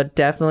ever, but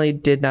definitely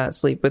did not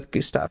sleep with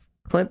Gustav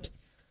Klimt.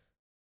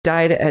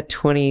 Died at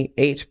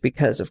 28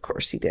 because, of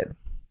course, he did.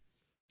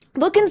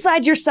 Look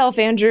inside yourself,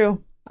 Andrew.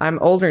 I'm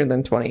older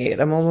than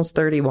 28. I'm almost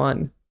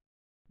 31.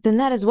 Then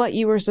that is what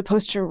you were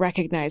supposed to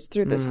recognize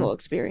through this whole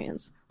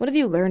experience. What have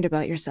you learned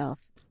about yourself?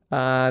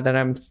 That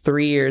I'm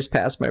 3 years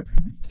past my...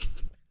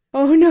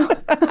 Oh, no.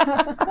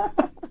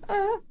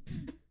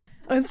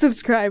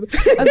 Unsubscribe.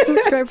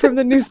 Unsubscribe from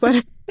the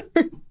newsletter.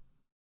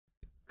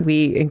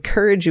 We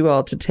encourage you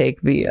all to take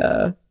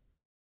the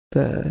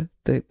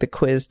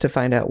quiz to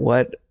find out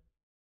what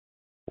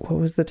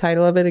was the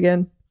title of it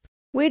again?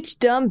 Which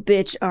dumb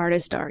bitch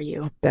artist are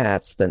you?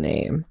 That's the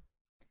name.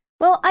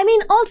 Well, I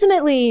mean,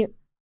 ultimately,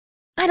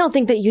 I don't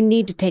think that you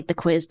need to take the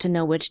quiz to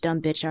know which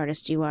dumb bitch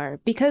artist you are,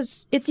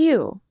 because it's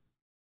you.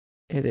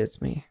 It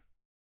is me.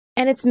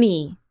 And it's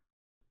me.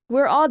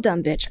 We're all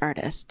dumb bitch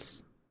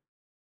artists.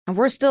 And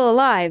we're still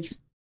alive,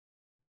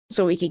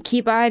 so we can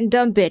keep on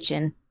dumb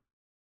bitching.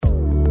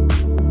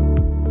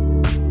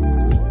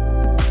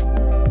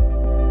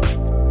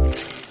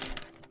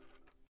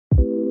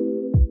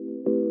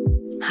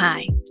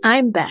 Hi,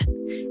 I'm Beth,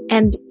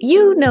 and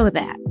you know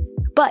that.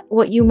 But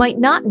what you might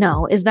not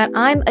know is that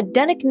I'm a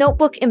Denik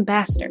Notebook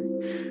ambassador.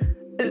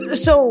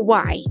 So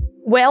why?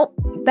 Well,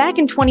 back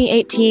in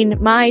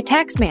 2018, my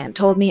tax man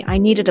told me I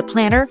needed a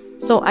planner,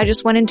 so I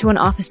just went into an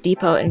Office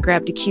Depot and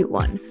grabbed a cute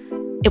one.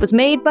 It was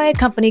made by a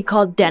company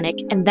called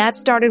Denik, and that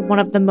started one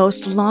of the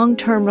most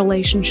long-term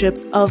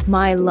relationships of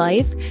my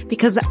life,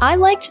 because I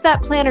liked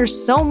that planner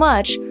so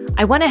much,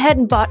 I went ahead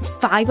and bought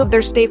 5 of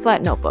their Stay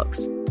Flat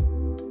notebooks.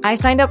 I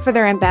signed up for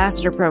their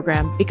ambassador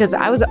program because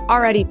I was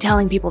already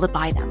telling people to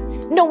buy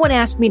them. No one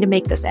asked me to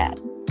make this ad.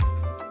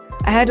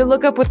 I had to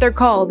look up what they're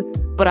called,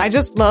 but I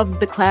just love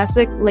the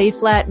classic lay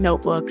flat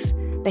notebooks.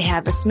 They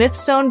have a Smith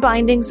sewn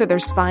binding so their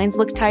spines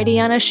look tidy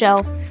on a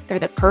shelf. They're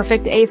the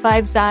perfect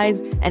A5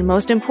 size, and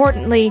most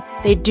importantly,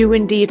 they do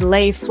indeed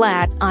lay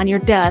flat on your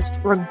desk,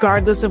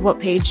 regardless of what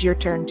page you're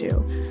turned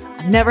to.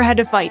 I've never had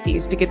to fight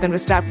these to get them to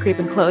stop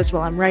creeping closed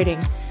while I'm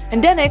writing.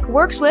 And Denik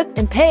works with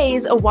and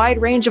pays a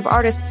wide range of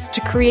artists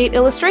to create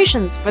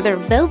illustrations for their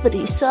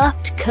velvety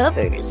soft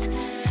covers.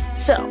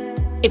 So,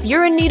 if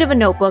you're in need of a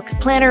notebook,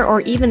 planner,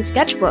 or even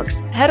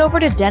sketchbooks, head over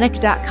to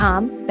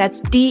Denik.com,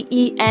 that's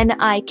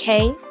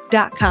DENIK.com,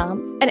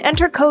 and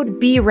enter code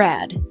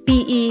BERAD,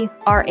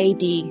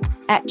 BERAD,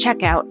 at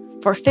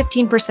checkout for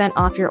 15%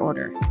 off your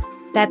order.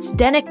 That's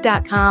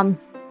Denik.com.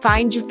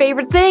 Find your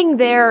favorite thing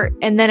there,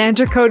 and then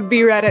enter code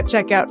BERAD at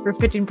checkout for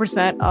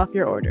 15% off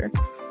your order.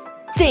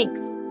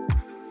 Thanks.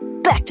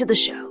 Back to the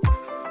show.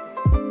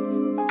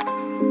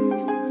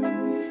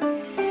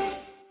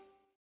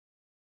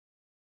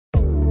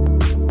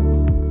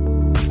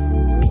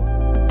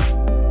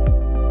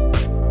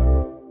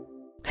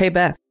 Hey,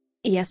 Beth.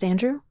 Yes,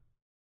 Andrew?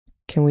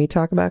 Can we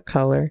talk about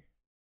color?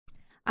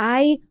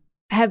 I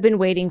have been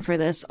waiting for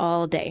this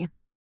all day.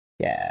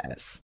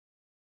 Yes.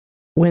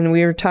 When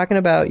we were talking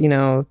about,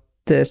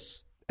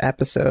 this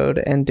episode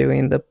and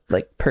doing the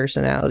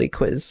personality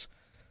quiz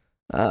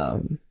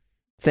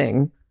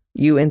thing,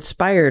 you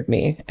inspired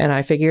me, and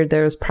I figured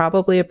there was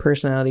probably a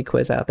personality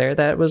quiz out there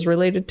that was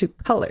related to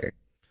color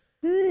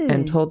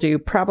and told you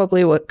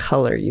probably what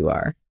color you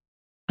are.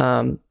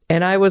 And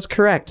I was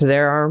correct.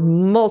 There are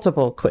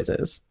multiple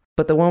quizzes,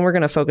 but the one we're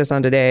going to focus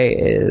on today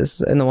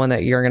and the one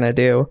that you're going to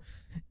do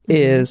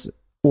is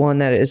one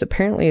that is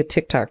apparently a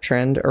TikTok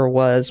trend, or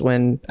was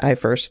when I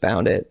first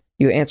found it.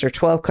 You answer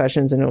 12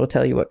 questions and it will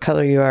tell you what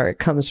color you are. It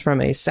comes from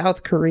a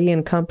South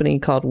Korean company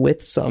called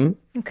Withsum.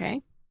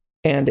 Okay.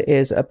 And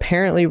is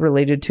apparently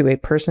related to a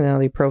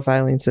personality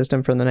profiling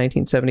system from the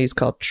 1970s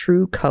called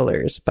True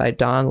Colors by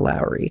Don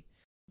Lowry.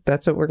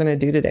 That's what we're going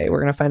to do today.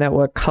 We're going to find out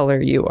what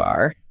color you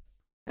are.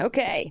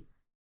 Okay.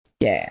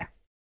 Yeah.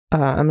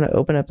 I'm going to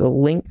open up the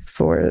link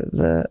for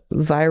the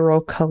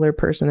viral color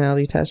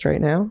personality test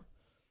right now.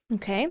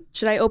 Okay.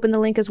 Should I open the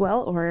link as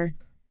well, or?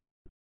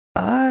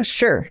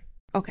 Sure.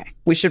 Okay.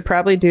 We should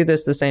probably do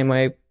this the same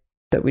way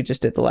that we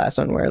just did the last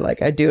one, where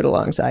I do it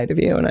alongside of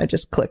you and I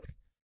just click,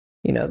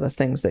 the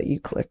things that you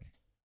click.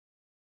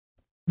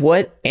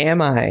 What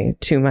am I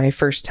to my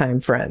first time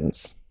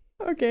friends?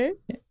 Okay.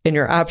 And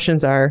your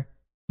options are: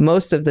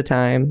 most of the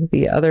time,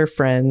 the other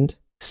friend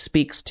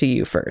speaks to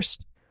you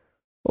first,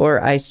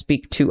 or I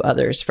speak to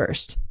others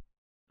first.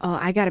 Oh,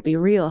 I gotta be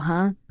real,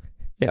 huh?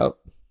 Yep.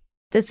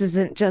 This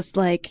isn't just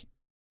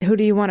who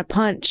do you want to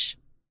punch?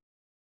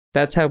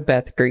 That's how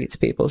Beth greets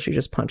people. She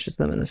just punches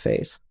them in the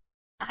face.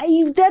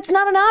 That's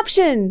not an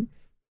option.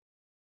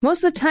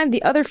 Most of the time,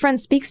 the other friend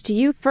speaks to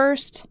you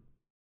first.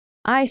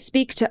 I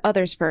speak to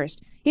others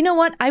first. You know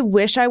what? I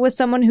wish I was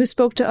someone who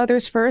spoke to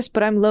others first,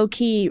 but I'm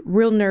low-key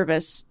real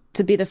nervous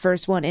to be the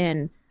first one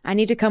in. I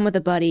need to come with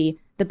a buddy.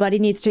 The buddy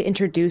needs to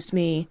introduce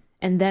me,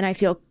 and then I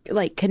feel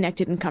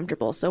connected and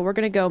comfortable. So we're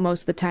going to go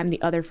most of the time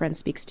the other friend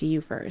speaks to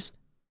you first.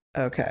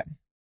 Okay.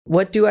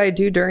 What do I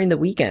do during the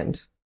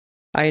weekend?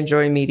 I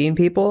enjoy meeting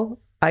people.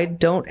 I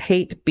don't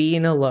hate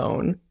being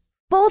alone.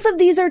 Both of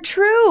these are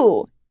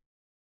true.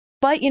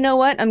 But you know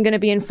what? I'm going to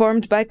be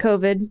informed by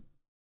COVID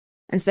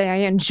and say I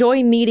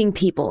enjoy meeting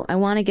people. I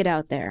want to get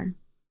out there.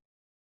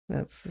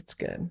 That's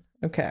good.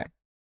 Okay.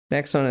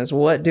 Next one is,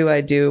 what do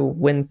I do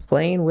when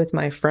playing with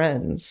my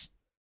friends?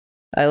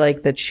 I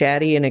like the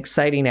chatty and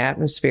exciting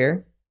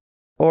atmosphere,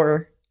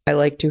 or I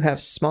like to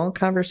have small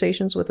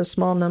conversations with a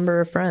small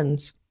number of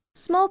friends.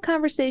 Small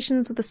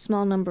conversations with a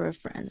small number of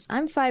friends.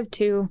 I'm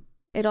 5'2".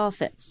 It all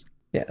fits.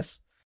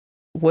 Yes.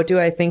 What do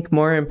I think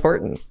more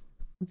important?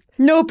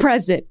 No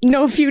present,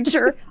 no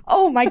future.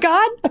 Oh my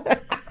God.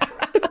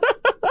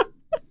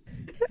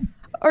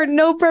 Or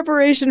no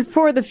preparation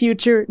for the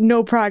future,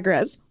 no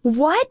progress.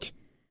 What?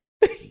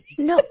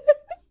 No.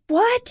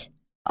 What?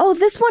 Oh,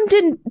 this one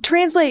didn't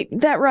translate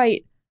that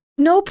right.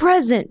 No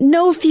present,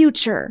 no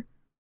future.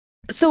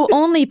 So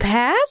only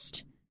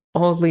past?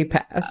 Only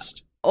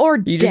past. Or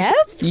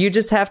death? You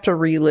just have to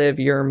relive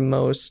your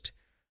most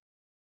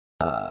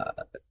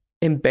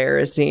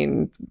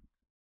embarrassing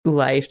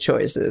life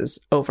choices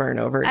over and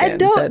over again.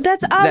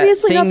 That's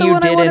obviously not the one I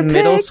want to pick. That thing you did in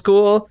middle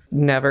school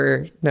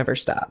never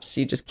stops.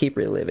 You just keep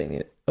reliving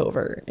it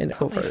over and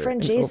over. My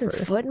friend Jason's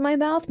foot in my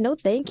mouth? No,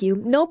 thank you.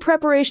 No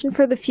preparation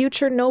for the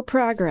future, no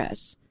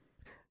progress.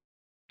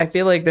 I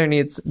feel like there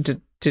needs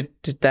did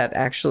that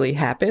actually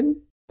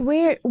happen?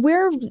 We're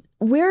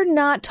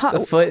not taught.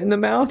 The foot in the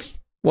mouth?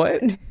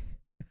 What?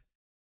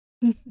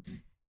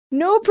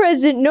 No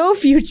present, no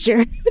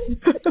future.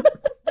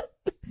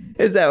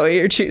 Is that what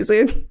you're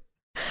choosing?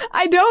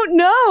 I don't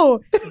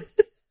know.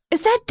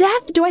 Is that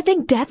death? Do I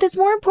think death is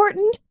more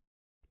important?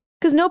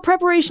 Because no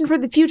preparation for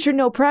the future,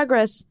 no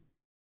progress.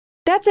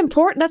 That's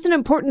important. That's an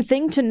important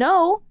thing to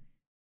know.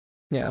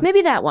 Yeah.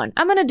 Maybe that one.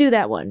 I'm going to do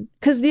that one.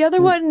 Because the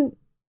other one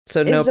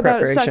is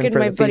about sucking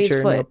my buddy's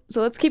foot. No.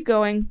 So let's keep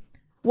going.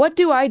 What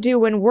do I do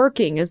when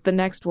working is the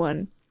next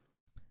one.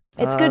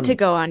 It's good to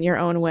go on your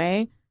own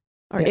way.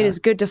 Or it is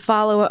good to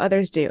follow what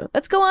others do.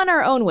 Let's go on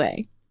our own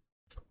way.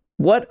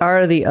 What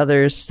are the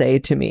others say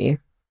to me?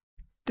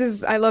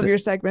 I love your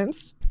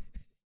segments.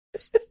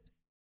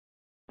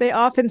 They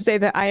often say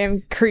that I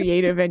am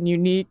creative and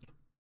unique.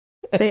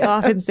 They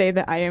often say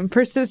that I am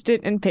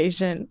persistent and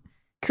patient,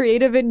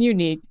 creative and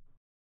unique.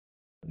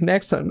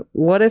 Next one.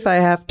 What if I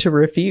have to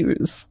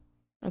refuse?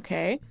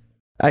 Okay.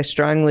 I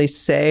strongly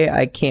say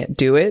I can't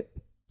do it,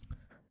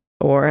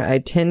 or I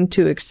tend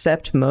to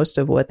accept most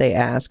of what they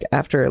ask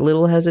after a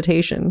little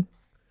hesitation.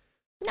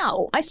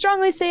 No, I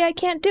strongly say I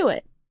can't do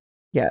it.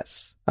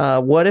 Yes.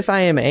 What if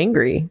I am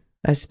angry?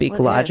 I speak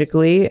What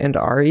logically and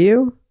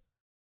argue.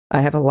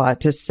 I have a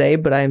lot to say,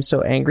 but I am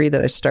so angry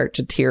that I start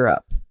to tear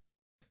up.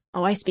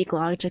 Oh, I speak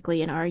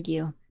logically and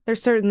argue.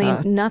 There's certainly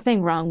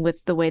nothing wrong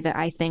with the way that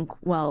I think,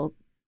 well,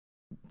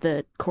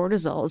 the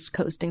cortisol is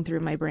coasting through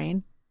my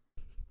brain.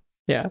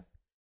 Yeah.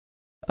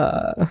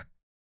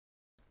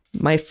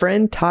 My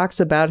friend talks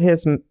about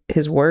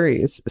his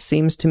worries.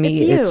 Seems to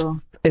me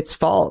it's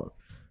fault.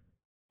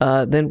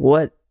 Then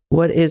what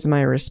is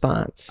my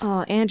response?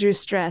 Oh, Andrew's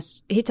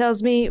stressed. He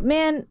tells me,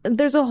 man,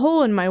 there's a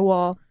hole in my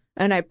wall,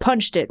 and I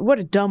punched it. What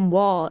a dumb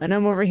wall. And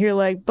I'm over here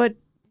like, but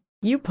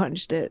you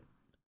punched it.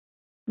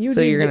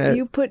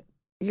 You put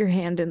your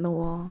hand in the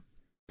wall.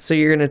 So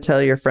you're going to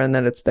tell your friend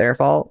that it's their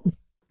fault?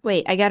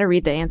 Wait, I gotta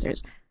read the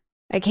answers.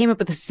 I came up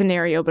with a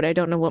scenario, but I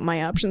don't know what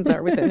my options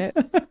are within it.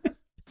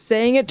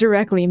 Saying it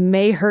directly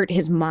may hurt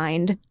his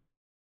mind.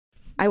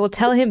 I will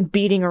tell him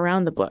beating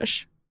around the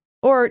bush.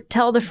 Or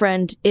tell the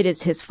friend it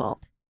is his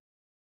fault.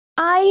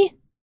 I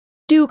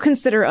do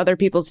consider other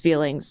people's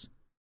feelings.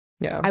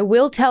 Yeah. I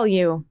will tell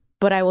you,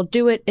 but I will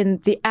do it in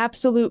the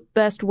absolute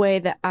best way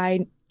that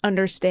I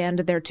understand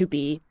there to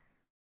be.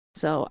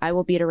 So I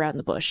will beat around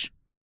the bush.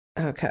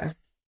 Okay.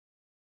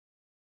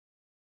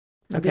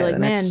 I'll be like,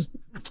 man,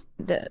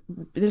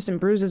 there's some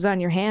bruises on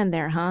your hand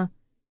there, huh?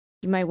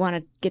 You might want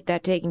to get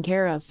that taken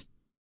care of.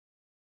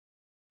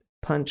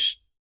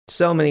 Punch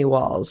so many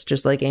walls,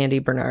 just like Andy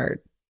Bernard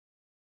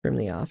from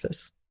The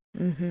Office.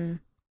 Mm-hmm.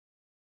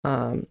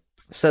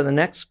 So the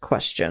next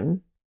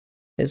question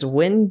is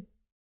when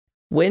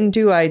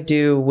do I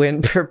do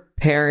when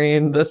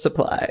preparing the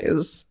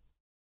supplies?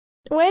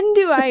 When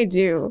do I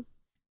do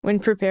when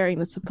preparing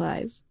the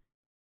supplies?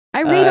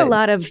 I read a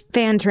lot of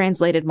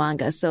fan-translated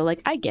manga, so, like,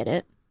 I get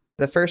it.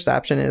 The first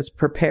option is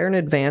prepare in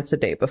advance a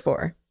day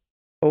before.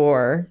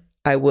 Or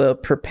I will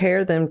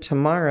prepare them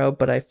tomorrow,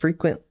 but I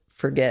frequently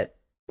forget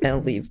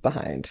and leave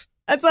behind.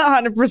 That's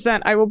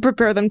 100%. I will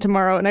prepare them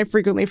tomorrow, and I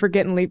frequently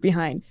forget and leave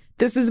behind.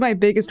 This is my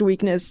biggest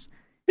weakness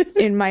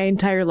in my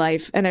entire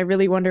life, and I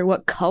really wonder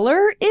what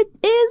color it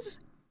is.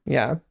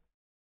 Yeah.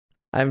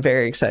 I'm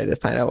very excited to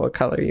find out what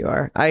color you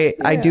are.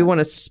 I do want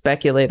to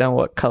speculate on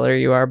what color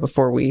you are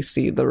before we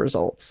see the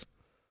results.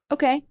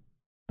 Okay.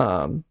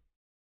 But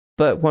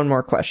one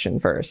more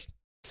question first.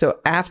 So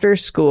after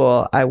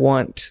school, I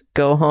want to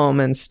go home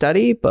and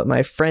study, but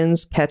my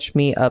friends catch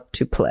me up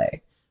to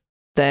play.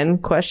 Then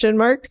question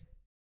mark?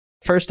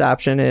 First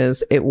option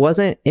is it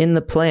wasn't in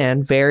the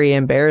plan, very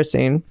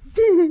embarrassing.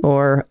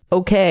 Or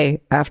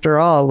okay, after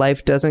all,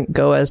 life doesn't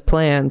go as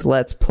planned,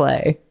 let's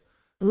play.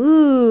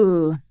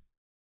 Ooh.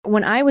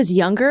 When I was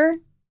younger,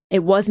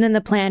 it wasn't in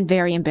the plan,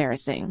 very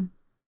embarrassing.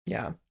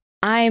 Yeah.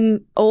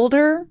 I'm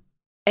older,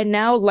 and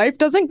now life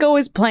doesn't go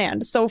as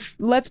planned, so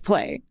let's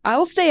play.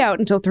 I'll stay out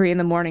until 3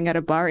 a.m. at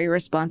a bar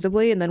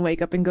irresponsibly and then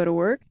wake up and go to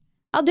work.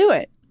 I'll do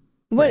it.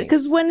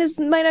 Because when is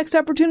my next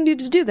opportunity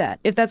to do that?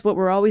 If that's what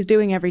we're always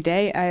doing every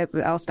day,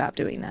 I'll stop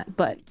doing that.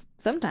 But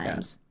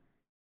sometimes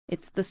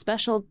it's the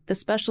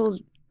special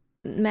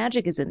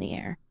magic is in the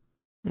air.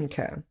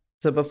 Okay.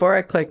 So before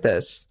I click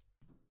this,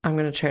 I'm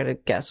going to try to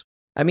guess.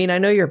 I mean, I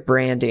know your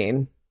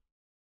branding,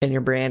 and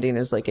your branding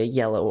is like a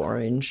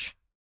yellow-orange.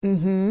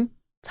 Mm-hmm.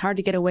 It's hard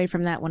to get away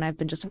from that when I've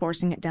been just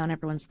forcing it down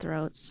everyone's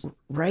throats.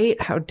 Right?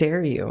 How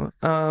dare you?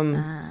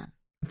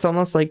 It's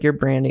almost like your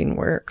branding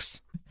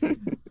works.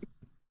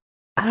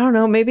 I don't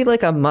know, maybe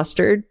like a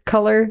mustard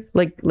color,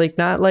 like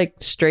not like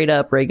straight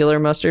up regular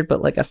mustard,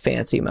 but like a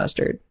fancy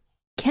mustard.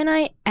 Can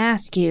I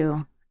ask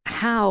you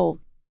how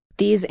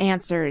these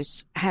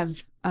answers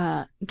have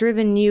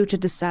driven you to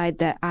decide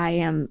that I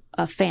am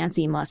a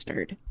fancy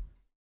mustard?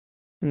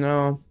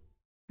 No.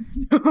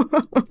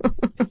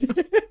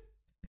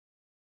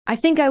 I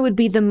think I would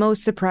be the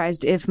most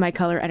surprised if my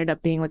color ended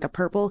up being like a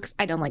purple, because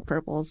I don't like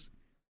purples.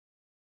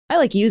 I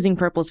like using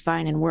purples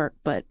fine in work,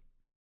 but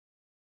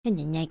I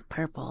didn't like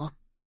purple.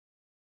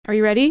 Are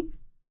you ready?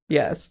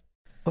 Yes.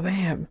 Oh,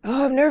 man.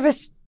 Oh, I'm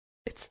nervous.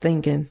 It's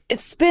thinking.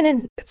 It's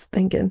spinning. It's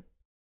thinking.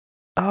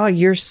 Oh,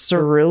 you're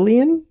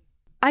cerulean?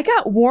 I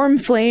got warm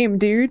flame,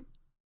 dude.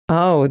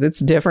 Oh, that's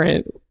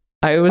different.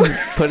 I was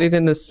putting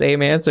in the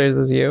same answers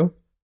as you.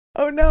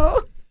 Oh,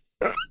 no.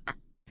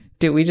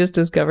 Did we just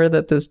discover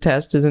that this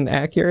test isn't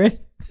accurate?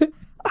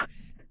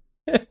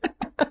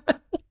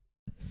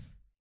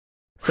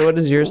 So what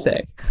does yours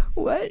say?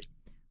 What?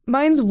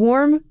 Mine's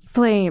warm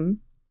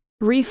flame.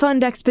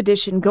 Refund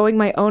expedition, going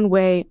my own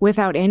way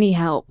without any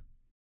help.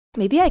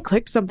 Maybe I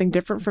clicked something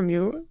different from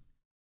you.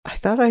 I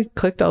thought I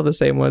clicked all the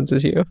same ones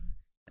as you.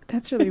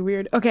 That's really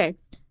weird. Okay.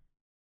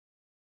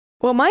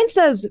 Well, mine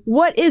says,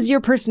 what is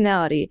your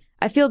personality?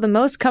 I feel the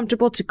most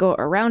comfortable to go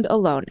around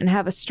alone and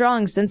have a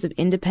strong sense of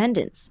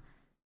independence.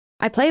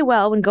 I play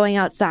well when going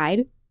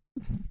outside.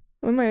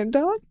 Am I a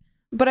dog?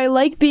 But I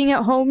like being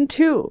at home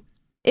too.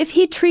 If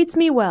he treats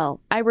me well,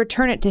 I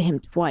return it to him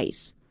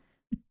twice.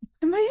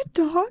 Am I a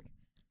dog?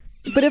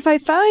 But if I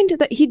find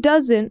that he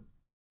doesn't,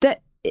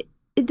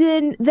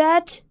 then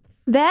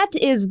that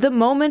is the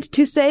moment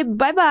to say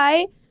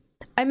bye-bye.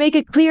 I make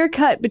a clear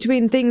cut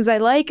between things I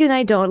like and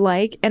I don't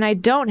like, and I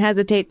don't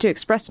hesitate to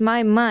express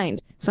my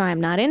mind, so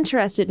I'm not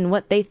interested in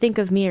what they think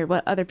of me or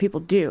what other people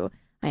do.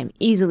 I am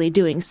easily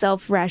doing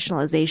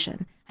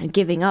self-rationalization and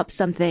giving up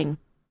something.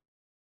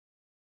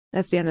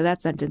 That's the end of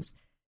that sentence.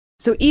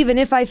 So even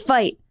if I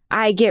fight,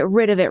 I get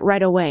rid of it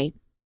right away.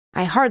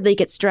 I hardly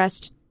get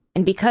stressed,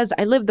 and because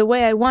I live the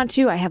way I want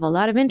to, I have a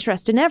lot of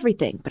interest in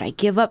everything, but I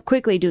give up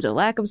quickly due to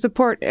lack of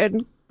support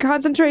and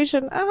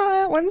concentration.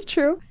 That one's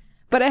true.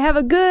 But I have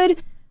a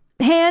good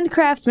hand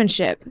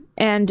craftsmanship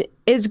and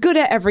is good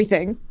at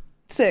everything.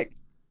 Sick.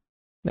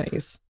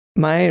 Nice.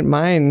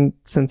 Mine,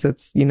 since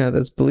it's,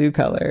 this blue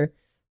color,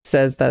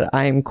 says that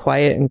I'm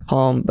quiet and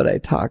calm, but I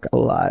talk a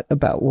lot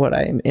about what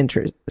I am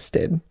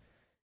interested.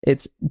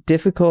 It's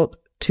difficult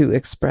to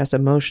express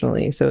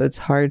emotionally, so it's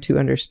hard to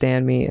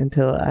understand me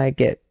until I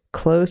get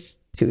close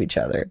to each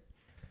other.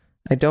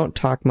 I don't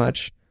talk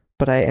much,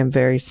 but I am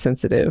very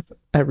sensitive.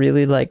 I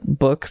really like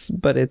books,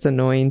 but it's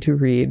annoying to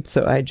read,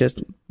 so I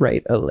just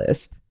write a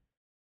list.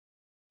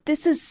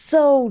 This is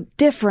so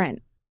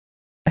different.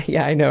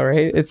 Yeah, I know,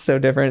 right? It's so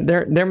different.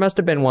 There must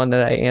have been one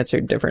that I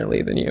answered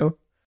differently than you.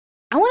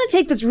 I want to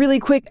take this really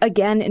quick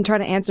again and try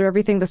to answer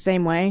everything the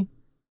same way.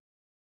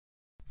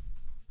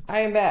 I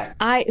am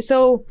back.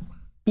 So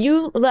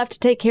you left to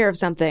take care of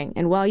something,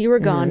 and while you were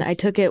gone, I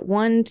took it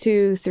 1,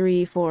 2,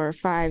 3, 4,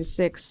 5,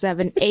 6,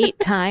 7, 8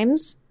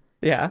 times.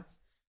 Yeah.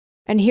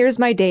 And here's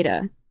my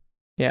data.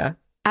 Yeah.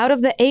 Out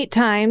of the 8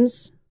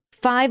 times,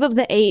 5 of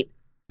the 8,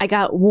 I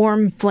got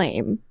warm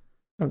flame.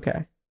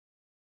 Okay.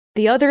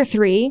 The other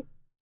 3,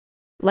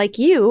 like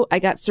you, I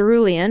got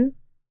cerulean.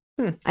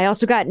 I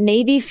also got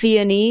navy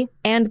peony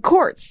and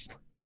quartz.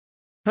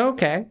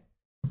 Okay.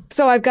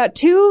 So I've got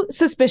 2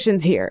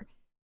 suspicions here.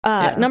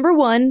 Number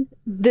 1,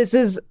 this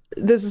is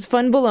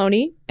fun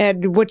baloney,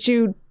 and what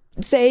you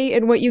say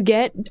and what you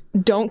get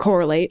don't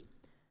correlate.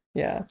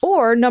 Yeah.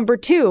 Or number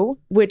 2,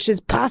 which is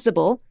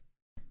possible,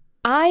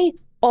 I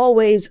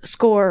always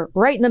score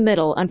right in the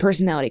middle on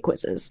personality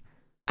quizzes.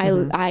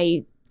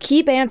 I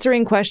keep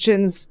answering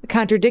questions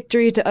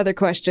contradictory to other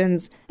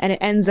questions, and it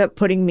ends up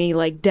putting me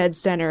like dead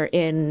center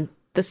in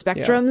the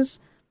spectrums.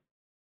 Yeah.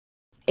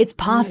 It's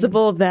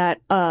possible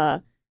that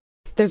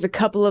there's a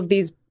couple of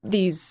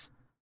these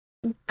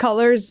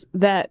colors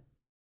that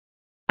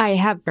I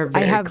have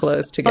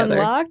close together,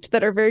 unlocked,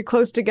 that are very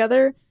close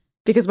together,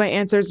 because my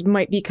answers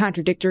might be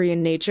contradictory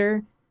in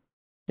nature.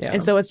 Yeah.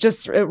 And so it's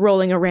just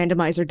rolling a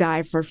randomizer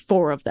die for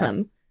 4 of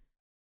them.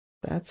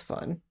 That's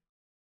fun.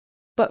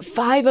 But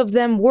 5 of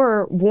them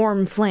were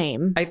warm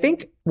flame. I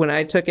think when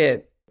I took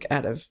it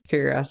out of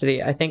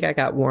curiosity, I think I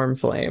got warm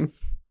flame.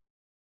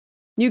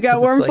 You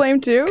got warm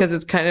flame too? Because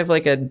it's kind of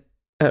like a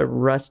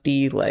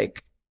rusty,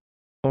 like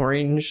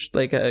orange,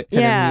 like a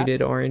kind of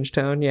muted orange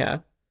tone. Yeah.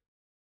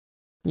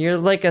 You're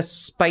like a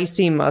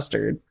spicy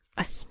mustard.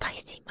 A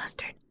spicy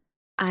mustard.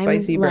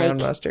 Spicy brown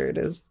mustard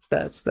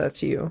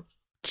that's you.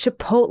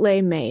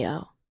 Chipotle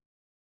mayo.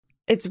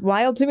 It's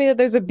wild to me that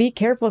there's a be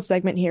careful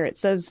segment here. It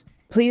says,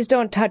 please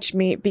don't touch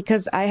me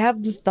because I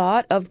have the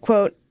thought of,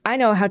 quote, I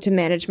know how to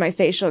manage my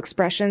facial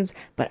expressions,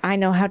 but I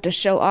know how to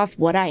show off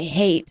what I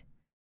hate.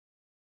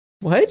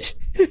 What?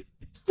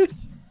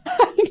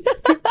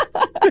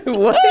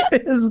 What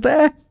is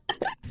that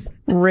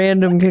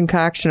random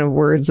concoction of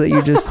words that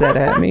you just said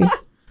at me?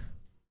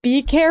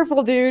 Be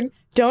careful, dude.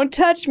 Don't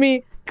touch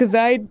me because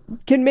I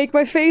can make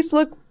my face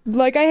look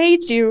like I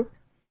hate you.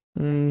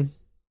 I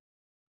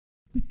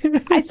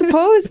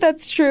suppose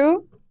that's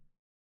true.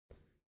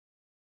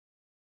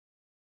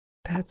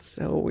 That's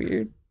so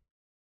weird.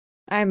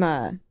 I'm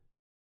a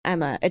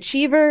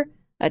achiever,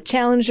 a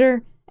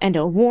challenger, and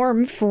a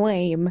warm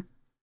flame.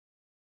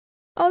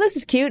 Oh, this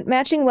is cute,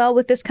 matching well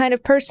with this kind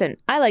of person.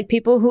 I like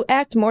people who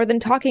act more than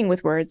talking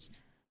with words.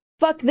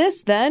 Fuck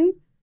this, then.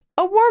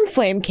 A warm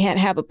flame can't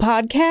have a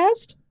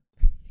podcast.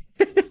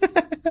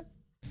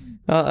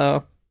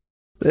 Uh-oh.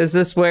 Is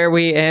this where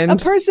we end? A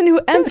person who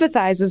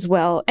empathizes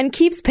well and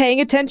keeps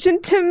paying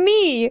attention to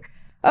me.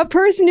 A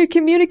person who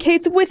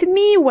communicates with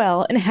me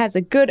well and has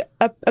a good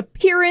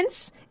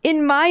appearance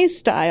in my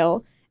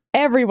style.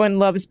 Everyone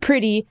loves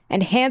pretty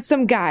and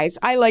handsome guys.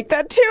 I like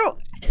that too.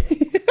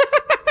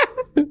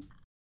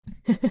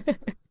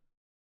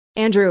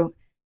 Andrew,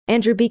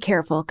 be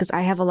careful, because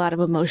I have a lot of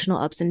emotional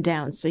ups and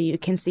downs, so you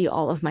can see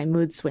all of my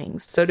mood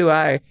swings. So do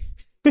I.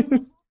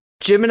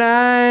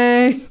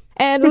 Gemini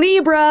and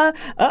Libra.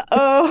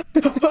 Uh-oh.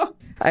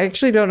 I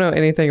actually don't know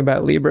anything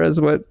about Libras.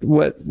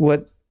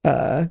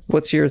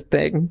 What's your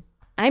thing?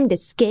 I'm to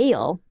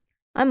scale.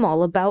 I'm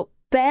all about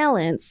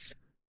balance.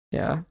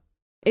 Yeah.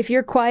 If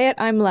you're quiet,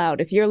 I'm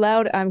loud. If you're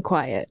loud, I'm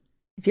quiet.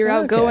 If you're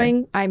Okay.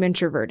 outgoing, I'm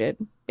introverted.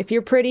 If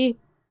you're pretty,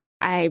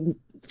 I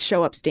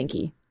show up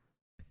stinky.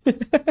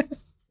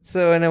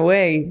 So in a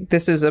way,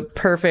 this is a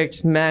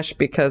perfect mesh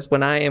because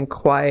when I am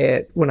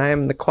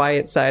the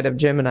quiet side of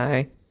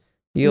Gemini,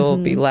 you'll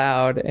be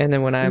loud. And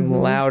then when I'm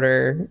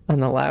louder on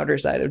the louder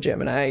side of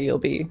Gemini, you'll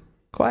be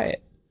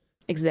quiet.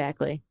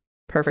 Exactly.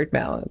 Perfect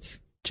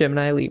balance.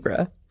 Gemini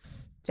Libra.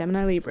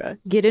 Gemini Libra,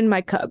 get in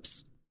my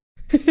cups.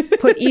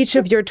 Put each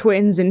of your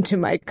twins into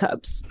my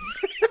cups.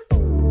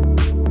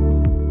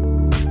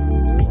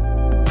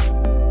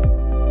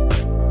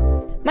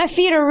 My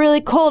feet are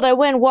really cold. I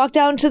went and walked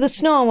out into the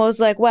snow and was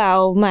like,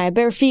 wow, my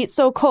bare feet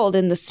so cold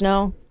in the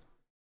snow.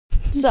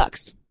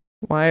 Sucks.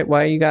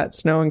 Why you got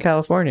snow in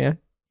California?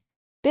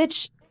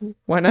 Bitch,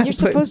 Why not you're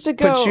supposed to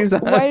go. put shoes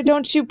on? Why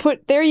don't you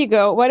put, there you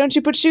go. Why don't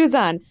you put shoes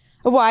on?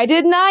 Why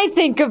didn't I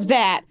think of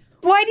that?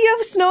 Why do you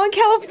have snow in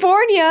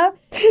California?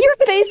 Your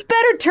face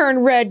better turn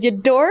red, you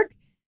dork.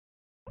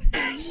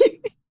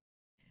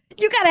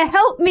 You gotta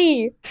help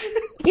me.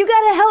 You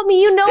gotta help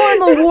me. You know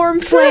I'm a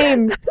warm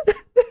flame.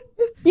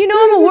 You know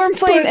I'm a warm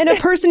flame, and a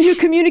person who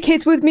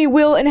communicates with me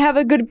will and have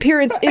a good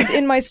appearance is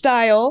in my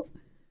style.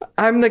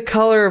 I'm the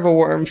color of a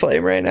warm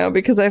flame right now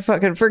because I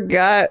fucking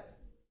forgot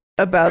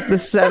about the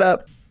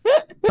setup.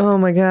 Oh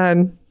my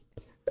god.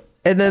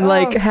 And then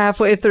like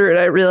halfway through it,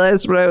 I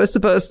realized what I was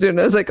supposed to do, and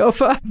I was like, oh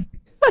fuck.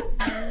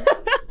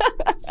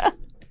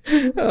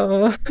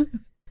 Oh.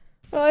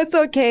 Well, it's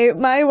okay.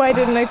 Why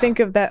didn't I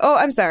think of that? Oh,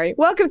 I'm sorry.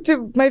 Welcome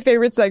to my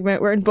favorite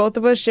segment wherein both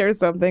of us share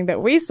something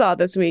that we saw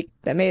this week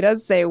that made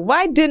us say,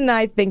 why didn't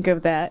I think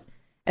of that?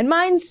 And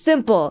mine's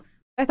simple.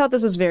 I thought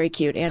this was very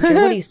cute. Andrew,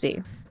 what do you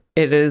see?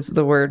 It is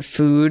the word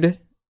food,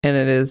 and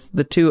it is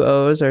the two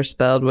O's are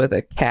spelled with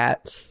a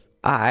cat's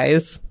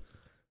eyes.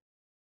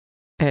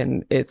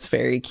 And it's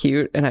very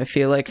cute. And I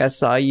feel like I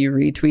saw you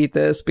retweet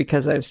this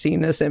because I've seen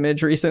this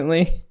image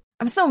recently.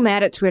 I'm so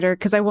mad at Twitter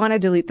because I want to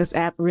delete this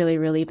app really,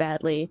 really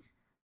badly.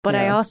 But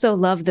I also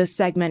love this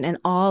segment, and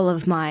all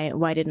of my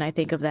why didn't I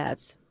think of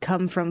that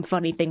come from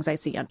funny things I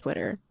see on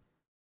Twitter.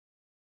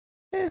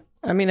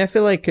 I mean, I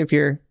feel like if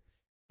you're,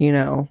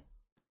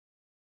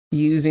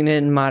 using it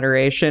in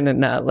moderation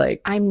and not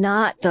like... I'm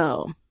not,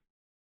 though.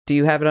 Do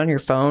you have it on your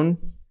phone?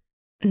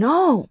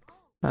 No.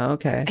 Oh,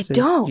 okay. I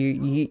don't.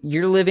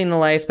 You're living the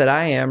life that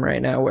I am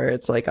right now where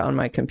it's like on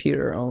my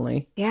computer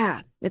only. Yeah,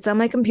 it's on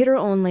my computer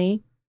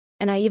only.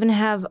 And I even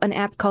have an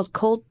app called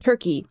Cold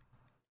Turkey,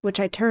 which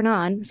I turn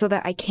on so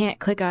that I can't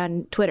click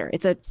on Twitter.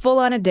 It's a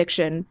full-on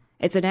addiction.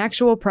 It's an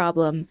actual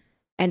problem.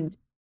 And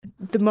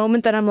the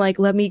moment that I'm like,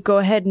 let me go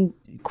ahead and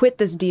quit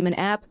this demon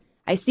app,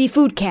 I see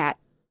Food Cat.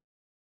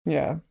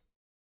 Yeah.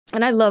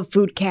 And I love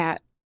Food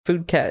Cat.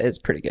 Food Cat is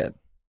pretty good.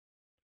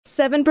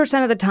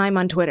 7% of the time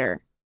on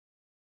Twitter,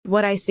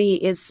 what I see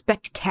is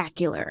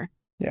spectacular.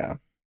 Yeah.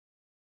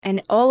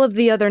 And all of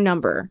the other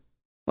number,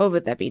 what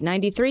would that be,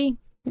 93?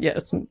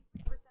 Yes.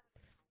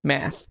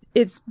 Math.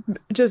 It's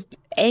just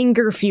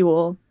anger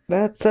fuel.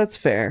 That's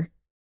fair.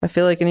 I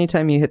feel like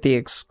anytime you hit the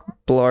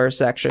explore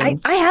section...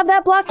 I have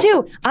that block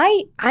too.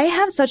 I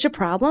have such a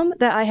problem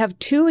that I have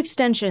 2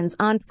 extensions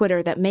on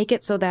Twitter that make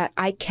it so that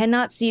I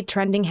cannot see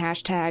trending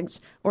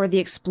hashtags or the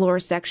explore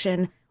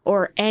section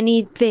or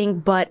anything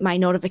but my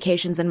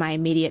notifications in my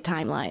immediate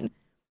timeline.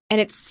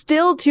 And it's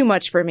still too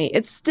much for me.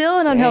 It's still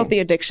an unhealthy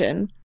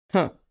addiction.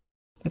 Huh.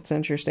 That's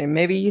interesting.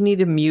 Maybe you need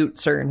to mute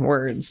certain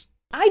words.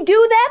 I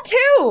do that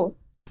too.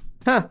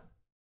 Huh.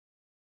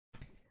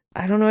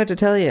 I don't know what to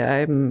tell you.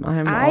 I'm all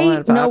out I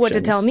of know what to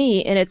options. tell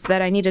me, and it's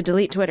that I need to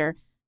delete Twitter.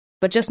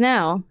 But just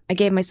now, I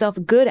gave myself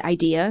a good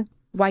idea.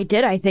 Why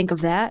did I think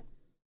of that?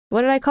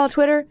 What did I call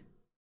Twitter?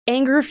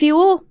 Anger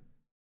fuel?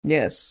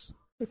 Yes.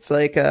 It's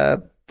like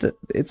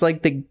it's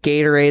like the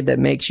Gatorade that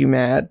makes you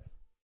mad.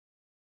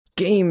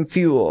 Game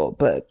fuel,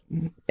 but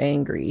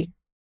angry.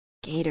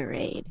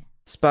 Gatorade.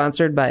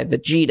 Sponsored by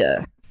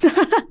Vegeta.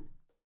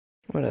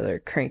 What other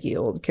cranky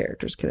old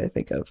characters could I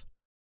think of?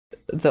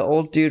 The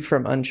old dude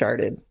from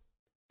Uncharted.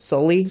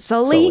 Sully?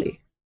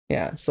 Sully?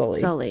 Yeah, Sully.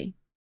 Sully.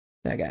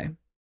 That guy.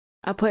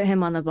 I'll put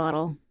him on the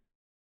bottle.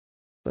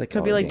 Like,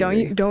 He'll be always like,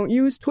 angry. don't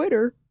use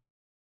Twitter.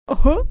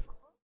 Uh-huh.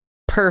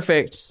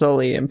 Perfect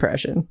Sully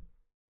impression.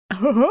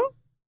 Uh-huh.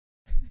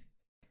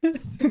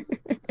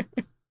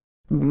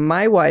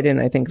 My why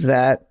didn't I think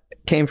that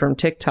came from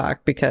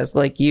TikTok because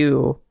like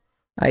you,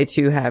 I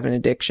too have an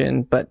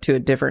addiction, but to a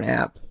different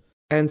app.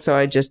 And so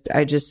I just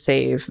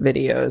save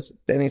videos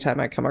anytime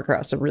I come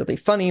across a really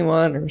funny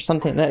one or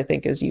something that I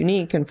think is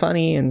unique and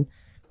funny and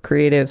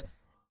creative.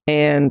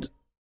 And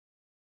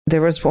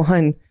there was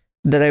one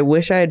that I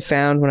wish I had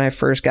found when I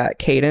first got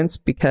Cadence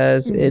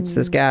because it's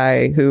this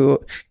guy who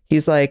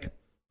he's like,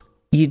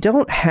 you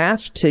don't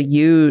have to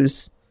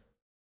use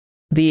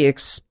the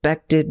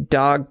expected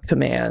dog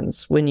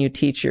commands when you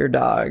teach your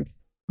dog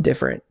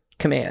different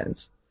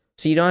commands.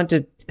 So you don't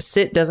have to,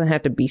 sit doesn't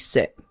have to be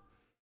sit.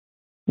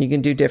 You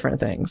can do different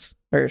things.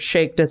 Or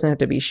shake doesn't have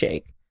to be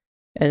shake.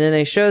 And then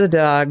they show the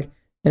dog,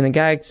 and the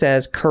guy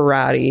says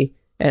karate,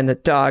 and the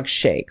dog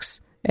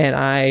shakes. And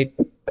I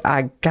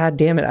God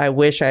damn it, I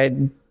wish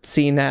I'd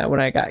seen that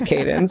when I got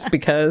Cadence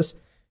because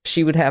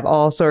she would have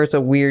all sorts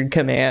of weird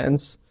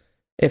commands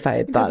if I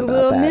had thought There's about a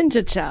little that.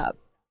 ninja chop.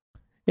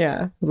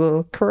 Yeah, a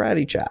little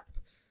karate chop.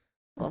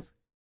 Well,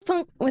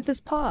 funk with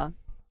his paw.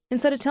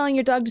 Instead of telling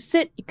your dog to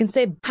sit, you can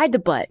say, hide the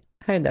butt.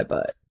 Hide that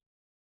butt.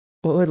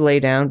 What would lay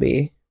down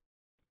be?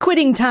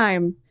 Quitting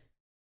time.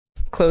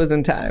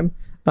 Closing time.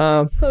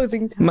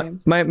 Closing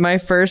time. My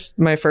first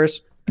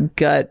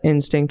gut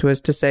instinct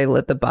was to say,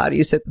 let the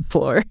bodies hit the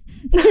floor.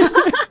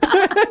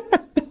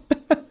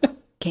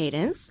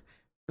 Cadence.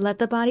 Let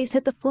the bodies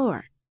hit the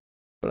floor.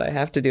 But I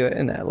have to do it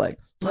in that, like,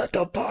 let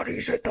the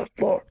bodies hit the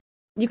floor.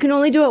 You can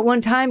only do it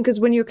one time because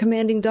when you're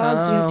commanding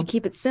dogs, you have to Oh.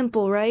 keep it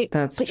simple, right?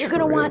 That's But you're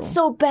going to want true.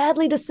 so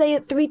badly to say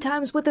it 3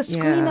 times with a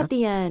scream Yeah. at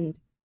the end.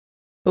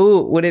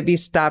 Ooh, would it be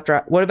stop,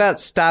 drop? What about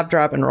stop,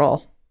 drop, and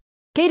roll?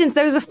 Cadence,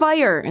 there's a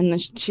fire. And then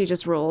she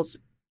just rolls.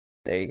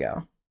 There you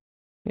go.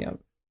 Yep.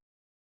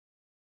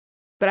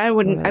 But I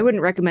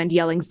wouldn't recommend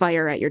yelling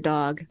fire at your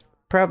dog.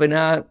 Probably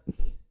not.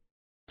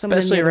 Someone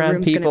Especially in the other around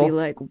room's going to people. be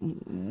like,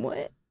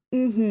 what?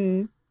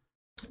 Mm-hmm.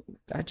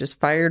 I just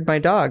fired my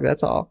dog.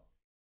 That's all.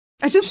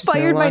 I just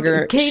fired my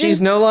longer, Cadence,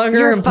 she's no longer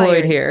you're employed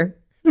fired. here.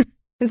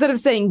 Instead of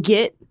saying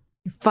get,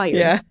 you're fired.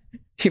 Yeah.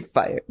 She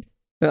fired.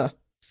 Yeah.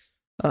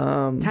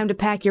 Time to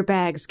pack your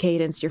bags,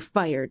 Cadence. You're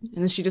fired.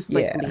 And then she just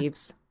like Yeah.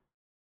 leaves.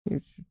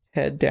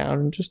 Head down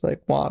and just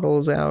like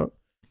waddles out.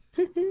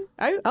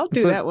 I'll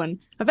do So- that one.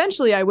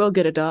 Eventually, I will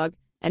get a dog.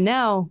 And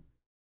now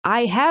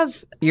I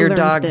have Your learned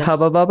dog this.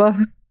 Hubba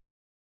Bubba?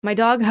 My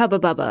dog Hubba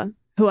Bubba,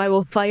 who I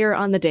will fire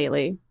on the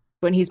daily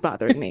when he's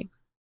bothering me.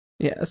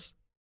 Yes.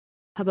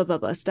 Hubba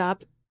Bubba,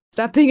 stop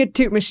being a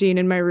toot machine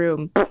in my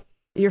room.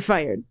 You're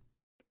fired.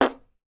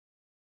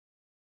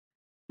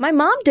 My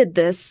mom did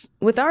this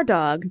with our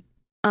dog.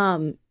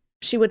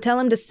 She would tell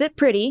him to sit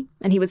pretty,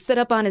 and he would sit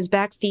up on his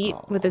back feet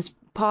with his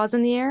paws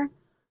in the air.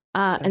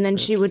 And then very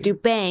she would do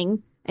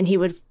bang, and he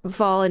would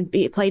fall and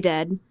play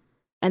dead.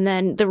 And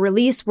then the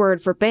release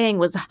word for bang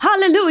was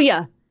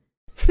hallelujah.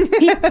 Praise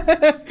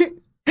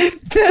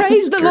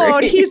the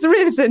Lord, he's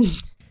risen.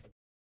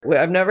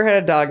 I've never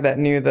had a dog that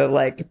knew the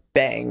like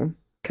bang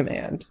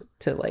command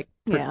to like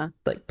Yeah.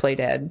 like play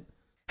dead.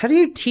 How do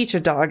you teach a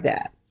dog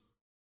that?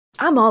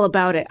 I'm all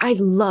about it. I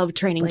love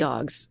training Like-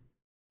 dogs.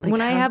 like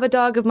When I how- have a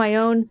dog of my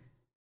own,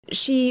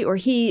 she or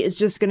he is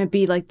just going to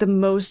be like the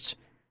most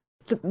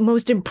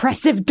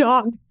impressive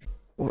dog.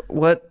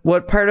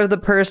 What part of the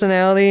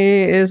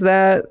personality is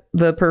that?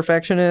 The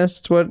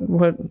perfectionist? What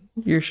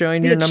you're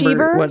showing The your number?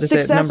 achiever, What is it?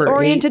 Number 8?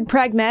 success-oriented,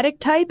 pragmatic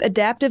type,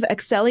 adaptive,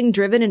 excelling,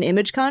 driven, and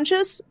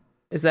image-conscious.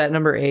 Is that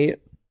number 8?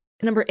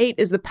 Number 8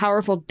 is the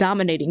powerful,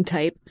 dominating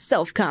type,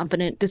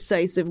 self-confident,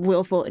 decisive,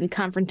 willful, and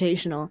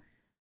confrontational.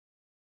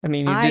 I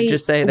mean, you I did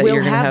just say that will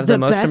you're going to have have the the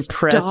most best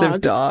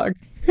impressive dog.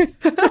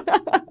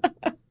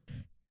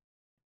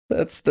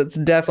 That's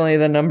definitely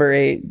the number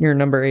 8. Your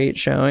number 8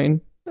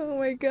 showing. Oh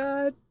my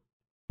god.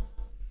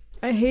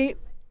 I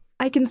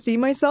can see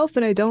myself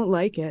and I don't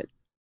like it.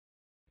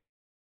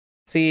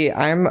 See,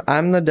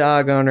 I'm the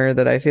dog owner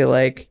that I feel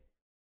like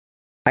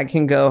I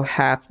can go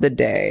half the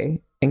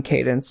day and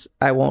Cadence,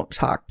 I won't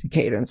talk to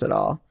Cadence at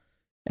all.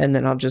 And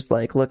then I'll just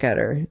like look at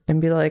her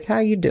and be like, how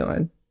you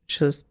doing?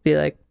 She'll just be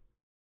like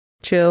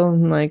chill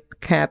and like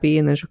happy,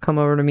 and then she'll come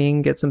over to me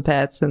and get some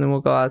pets, and then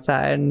we'll go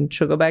outside and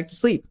she'll go back to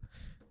sleep.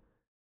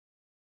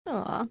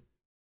 Aw.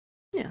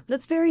 Yeah,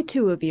 that's very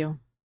 2 of you.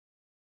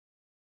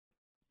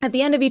 At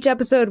the end of each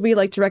episode, we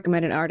like to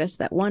recommend an artist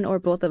that one or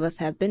both of us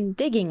have been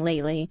digging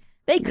lately.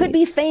 They could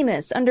be Nice.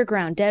 famous,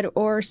 underground, dead,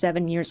 or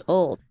 7 years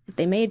old. If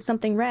they made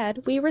something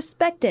rad, we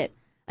respect it.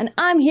 And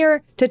I'm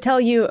here to tell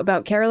you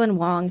about Carolyn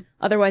Wong,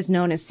 otherwise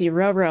known as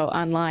Ciroro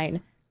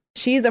online.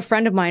 She's a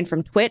friend of mine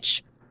from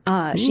Twitch.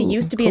 She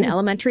used to be an cool.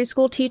 elementary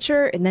school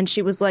teacher, and then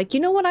she was like, you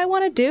know what I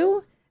want to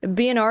do?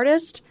 Be an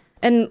artist.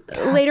 And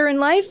later in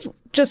life,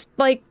 just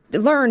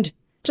learned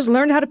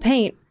how to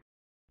paint.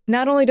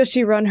 Not only does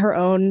she run her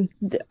own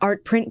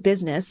art print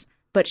business,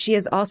 but she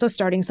is also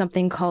starting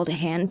something called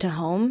Hand to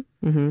Home,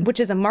 which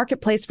is a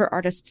marketplace for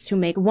artists who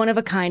make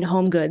one-of-a-kind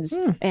home goods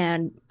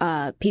and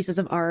pieces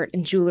of art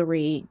and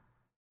jewelry.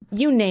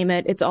 You name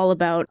it. It's all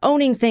about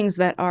owning things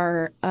that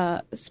are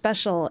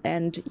special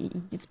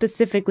and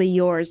specifically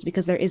yours,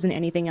 because there isn't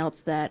anything else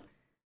that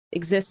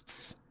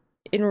exists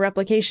in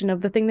replication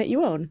of the thing that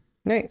you own.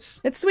 Nice.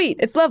 It's sweet.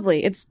 It's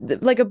lovely. It's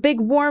like a big,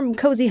 warm,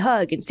 cozy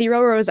hug. And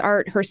Ciroro's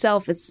art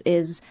herself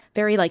is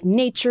very like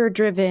nature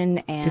driven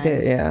and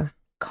Yeah.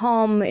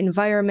 calm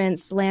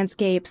environments,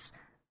 landscapes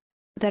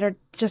that are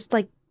just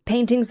like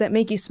paintings that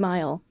make you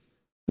smile.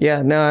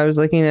 Yeah, no, I was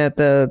looking at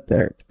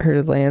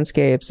her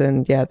landscapes,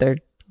 and yeah, they're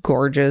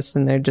gorgeous,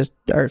 and they're just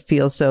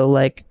feel so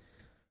like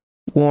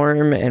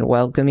warm and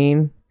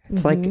welcoming.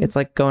 It's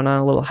like going on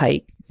a little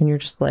hike, and you're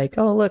just like,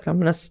 oh look, I'm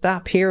gonna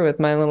stop here with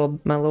my little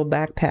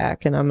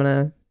backpack, and I'm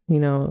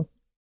gonna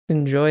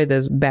enjoy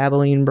this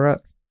babbling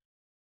brook.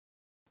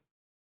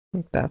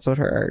 That's what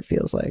her art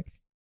feels like.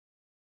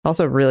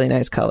 Also, really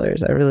nice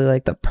colors. I really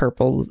like the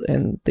purples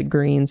and the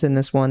greens in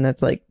this one.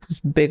 That's like this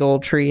big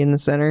old tree in the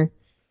center.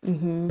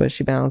 But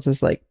she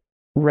balances like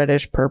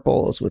reddish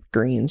purples with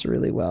greens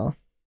really well.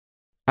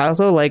 I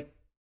also like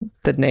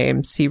the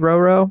name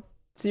C-Roro.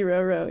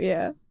 C-Roro,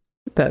 yeah.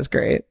 That's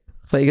great.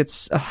 Like,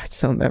 it's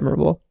so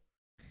memorable.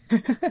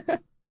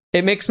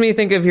 It makes me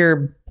think of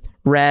your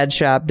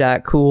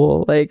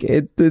radshop.cool. Like,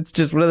 it's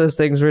just one of those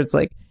things where it's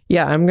like,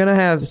 yeah, I'm going to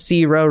have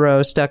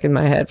C-Roro stuck in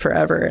my head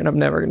forever, and I'm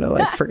never going to,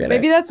 like, forget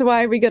Maybe it. that's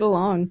why we get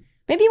along.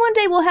 Maybe one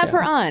day we'll have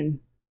her on.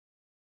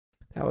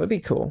 That would be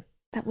cool.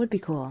 That would be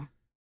cool.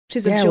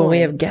 She's a Yeah, joy. when we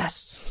have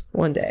guests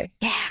one day.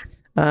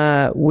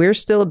 Yeah. We're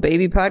still a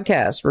baby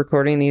podcast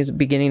recording these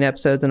beginning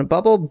episodes in a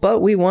bubble, but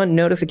we want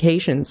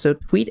notifications. So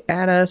tweet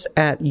at us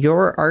at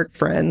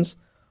YourArtFriends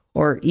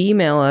or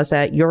email us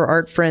at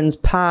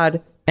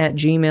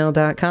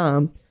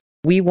yourartfriendspod@gmail.com.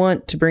 We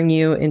want to bring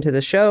you into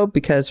the show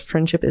because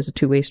friendship is a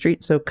two-way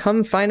street. So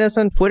come find us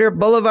on Twitter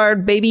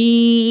Boulevard,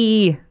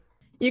 baby.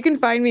 You can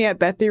find me at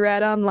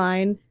BethyRad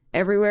online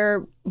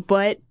everywhere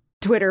but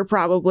Twitter,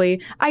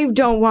 probably. I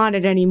don't want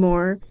it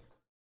anymore.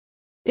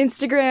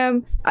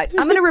 Instagram. I'm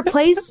going to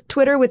replace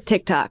Twitter with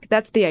TikTok.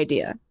 That's the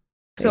idea.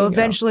 So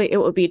eventually it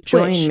will be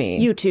Twitch,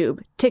 YouTube,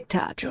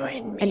 TikTok.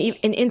 Join me.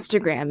 And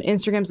Instagram.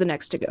 Instagram's the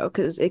next to go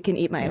because it can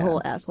eat my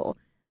whole asshole.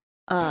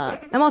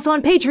 I'm also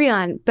on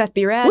Patreon, Beth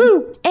B. Rad.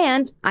 Woo!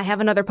 And I have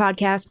another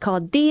podcast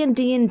called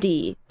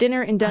D&D,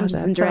 Dinner and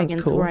Dungeons and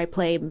Dragons, cool. where I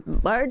play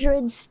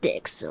Margarine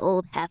Styx,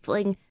 old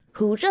halfling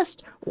who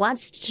just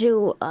wants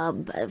to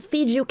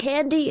feed you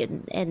candy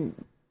and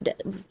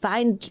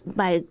find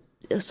my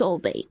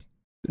soulmate.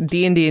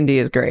 D&D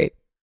is great.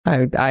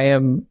 I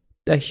am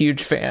a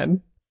huge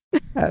fan,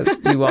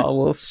 as you all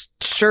will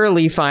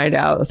surely find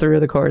out through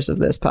the course of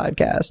this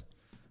podcast.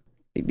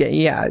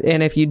 Yeah,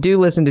 and if you do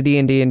listen to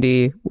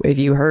D&D, if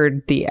you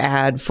heard the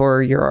ad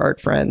for Your Art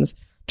Friends,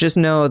 just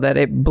know that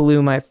it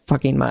blew my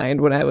fucking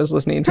mind when I was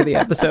listening to the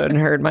episode and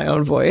heard my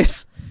own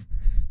voice.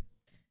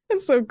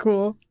 It's so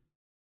cool.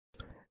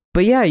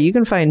 But yeah, you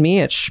can find me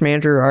at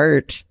Schmandrew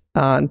Art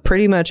on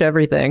pretty much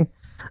everything.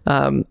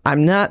 I'm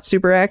not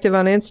super active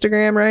on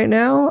Instagram right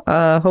now.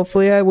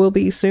 Hopefully I will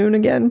be soon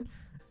again.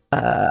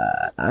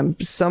 I'm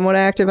somewhat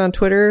active on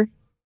Twitter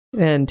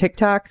and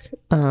TikTok.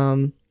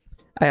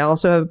 I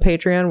also have a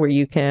Patreon where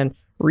you can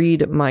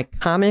read my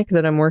comic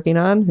that I'm working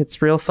on.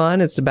 It's real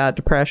fun. It's about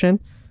depression.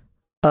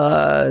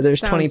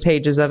 There's 20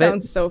 pages of it.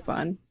 Sounds so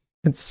fun.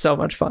 It's so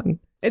much fun.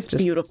 It's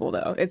just beautiful,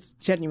 though. It's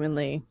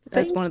genuinely,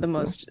 that's one of the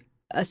most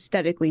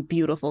aesthetically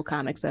beautiful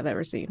comics I've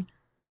ever seen.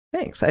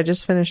 Thanks. I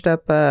just finished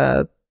up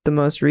the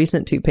most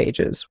recent 2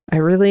 pages. I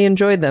really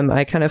enjoyed them.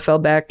 I kind of fell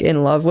back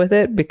in love with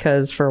it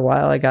because for a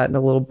while I got a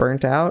little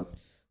burnt out,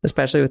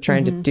 especially with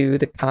trying to do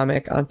the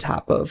comic on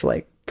top of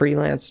like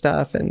freelance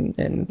stuff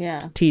and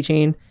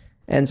teaching.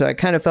 And so I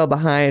kind of fell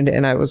behind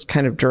and I was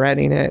kind of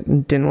dreading it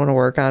and didn't want to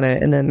work on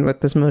it. And then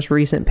with this most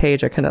recent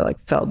page, I kind of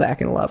like fell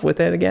back in love with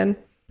it again.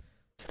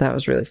 So that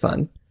was really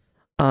fun.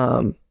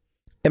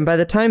 And by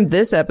the time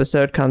this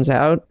episode comes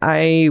out,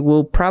 I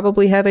will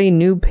probably have a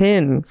new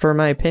pin for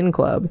my pin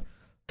club.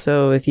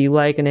 So if you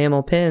like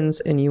enamel pins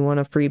and you want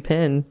a free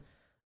pin,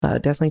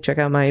 definitely check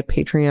out my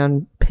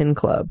Patreon pin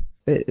club.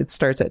 It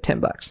starts at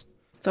 $10.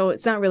 So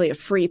it's not really a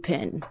free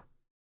pin.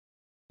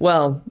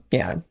 Well,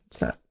 yeah,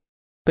 it's not.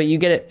 But you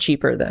get it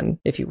cheaper than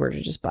if you were to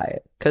just buy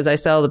it. Because I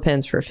sell the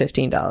pins for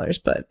 $15.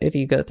 But if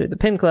you go through the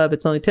pin club,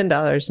 it's only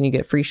 $10 and you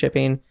get free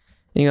shipping.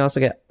 And you also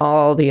get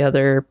all the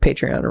other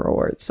Patreon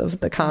rewards of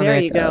the comic. There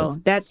you go.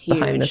 That's huge.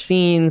 Behind the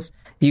scenes.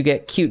 You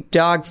get cute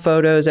dog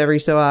photos every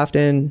so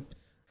often.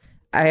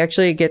 I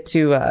actually get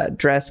to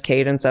dress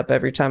Cadence up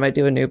every time I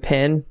do a new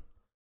pin.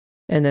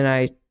 And then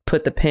I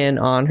put the pin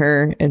on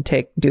her and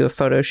do a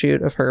photo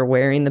shoot of her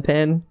wearing the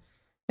pin.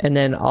 And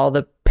then all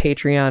the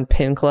Patreon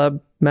pin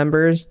club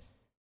members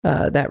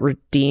that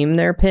redeem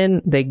their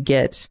pin, they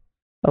get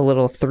a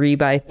little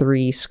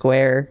 3x3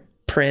 square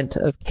print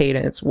of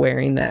Cadence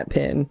wearing that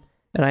pin.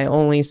 And I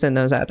only send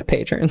those out to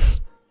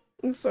patrons.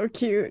 It's so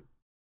cute.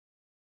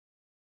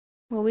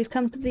 Well, we've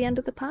come to the end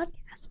of the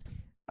podcast.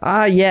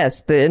 Ah,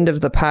 yes, the end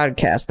of the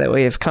podcast that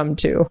we have come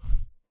to.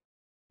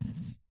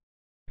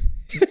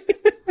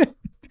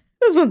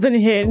 This one's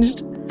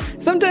unhinged.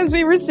 Sometimes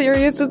we were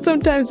serious, and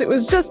sometimes it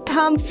was just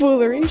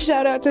tomfoolery.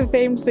 Shout out to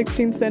famed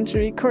 16th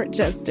century court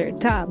jester,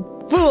 Tom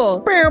Fool.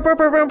 But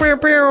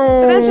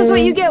that's just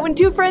what you get when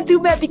 2 friends who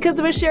met because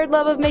of a shared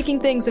love of making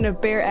things and a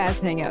bare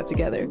ass hang out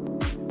together.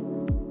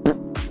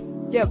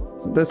 Yep.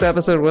 This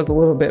episode was a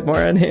little bit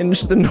more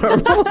unhinged than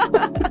normal.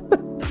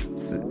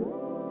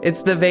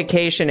 It's the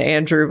vacation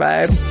Andrew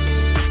vibe.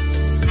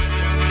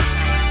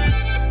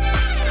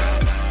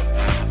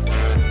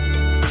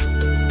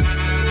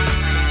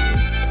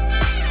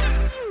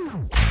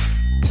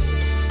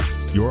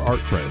 Your Art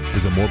Friends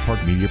is a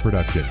Moorpark Media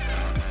production.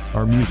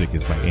 Our music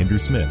is by Andrew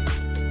Smith.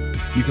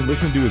 You can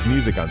listen to his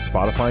music on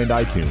Spotify and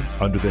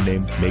iTunes under the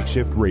name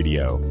Makeshift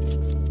Radio.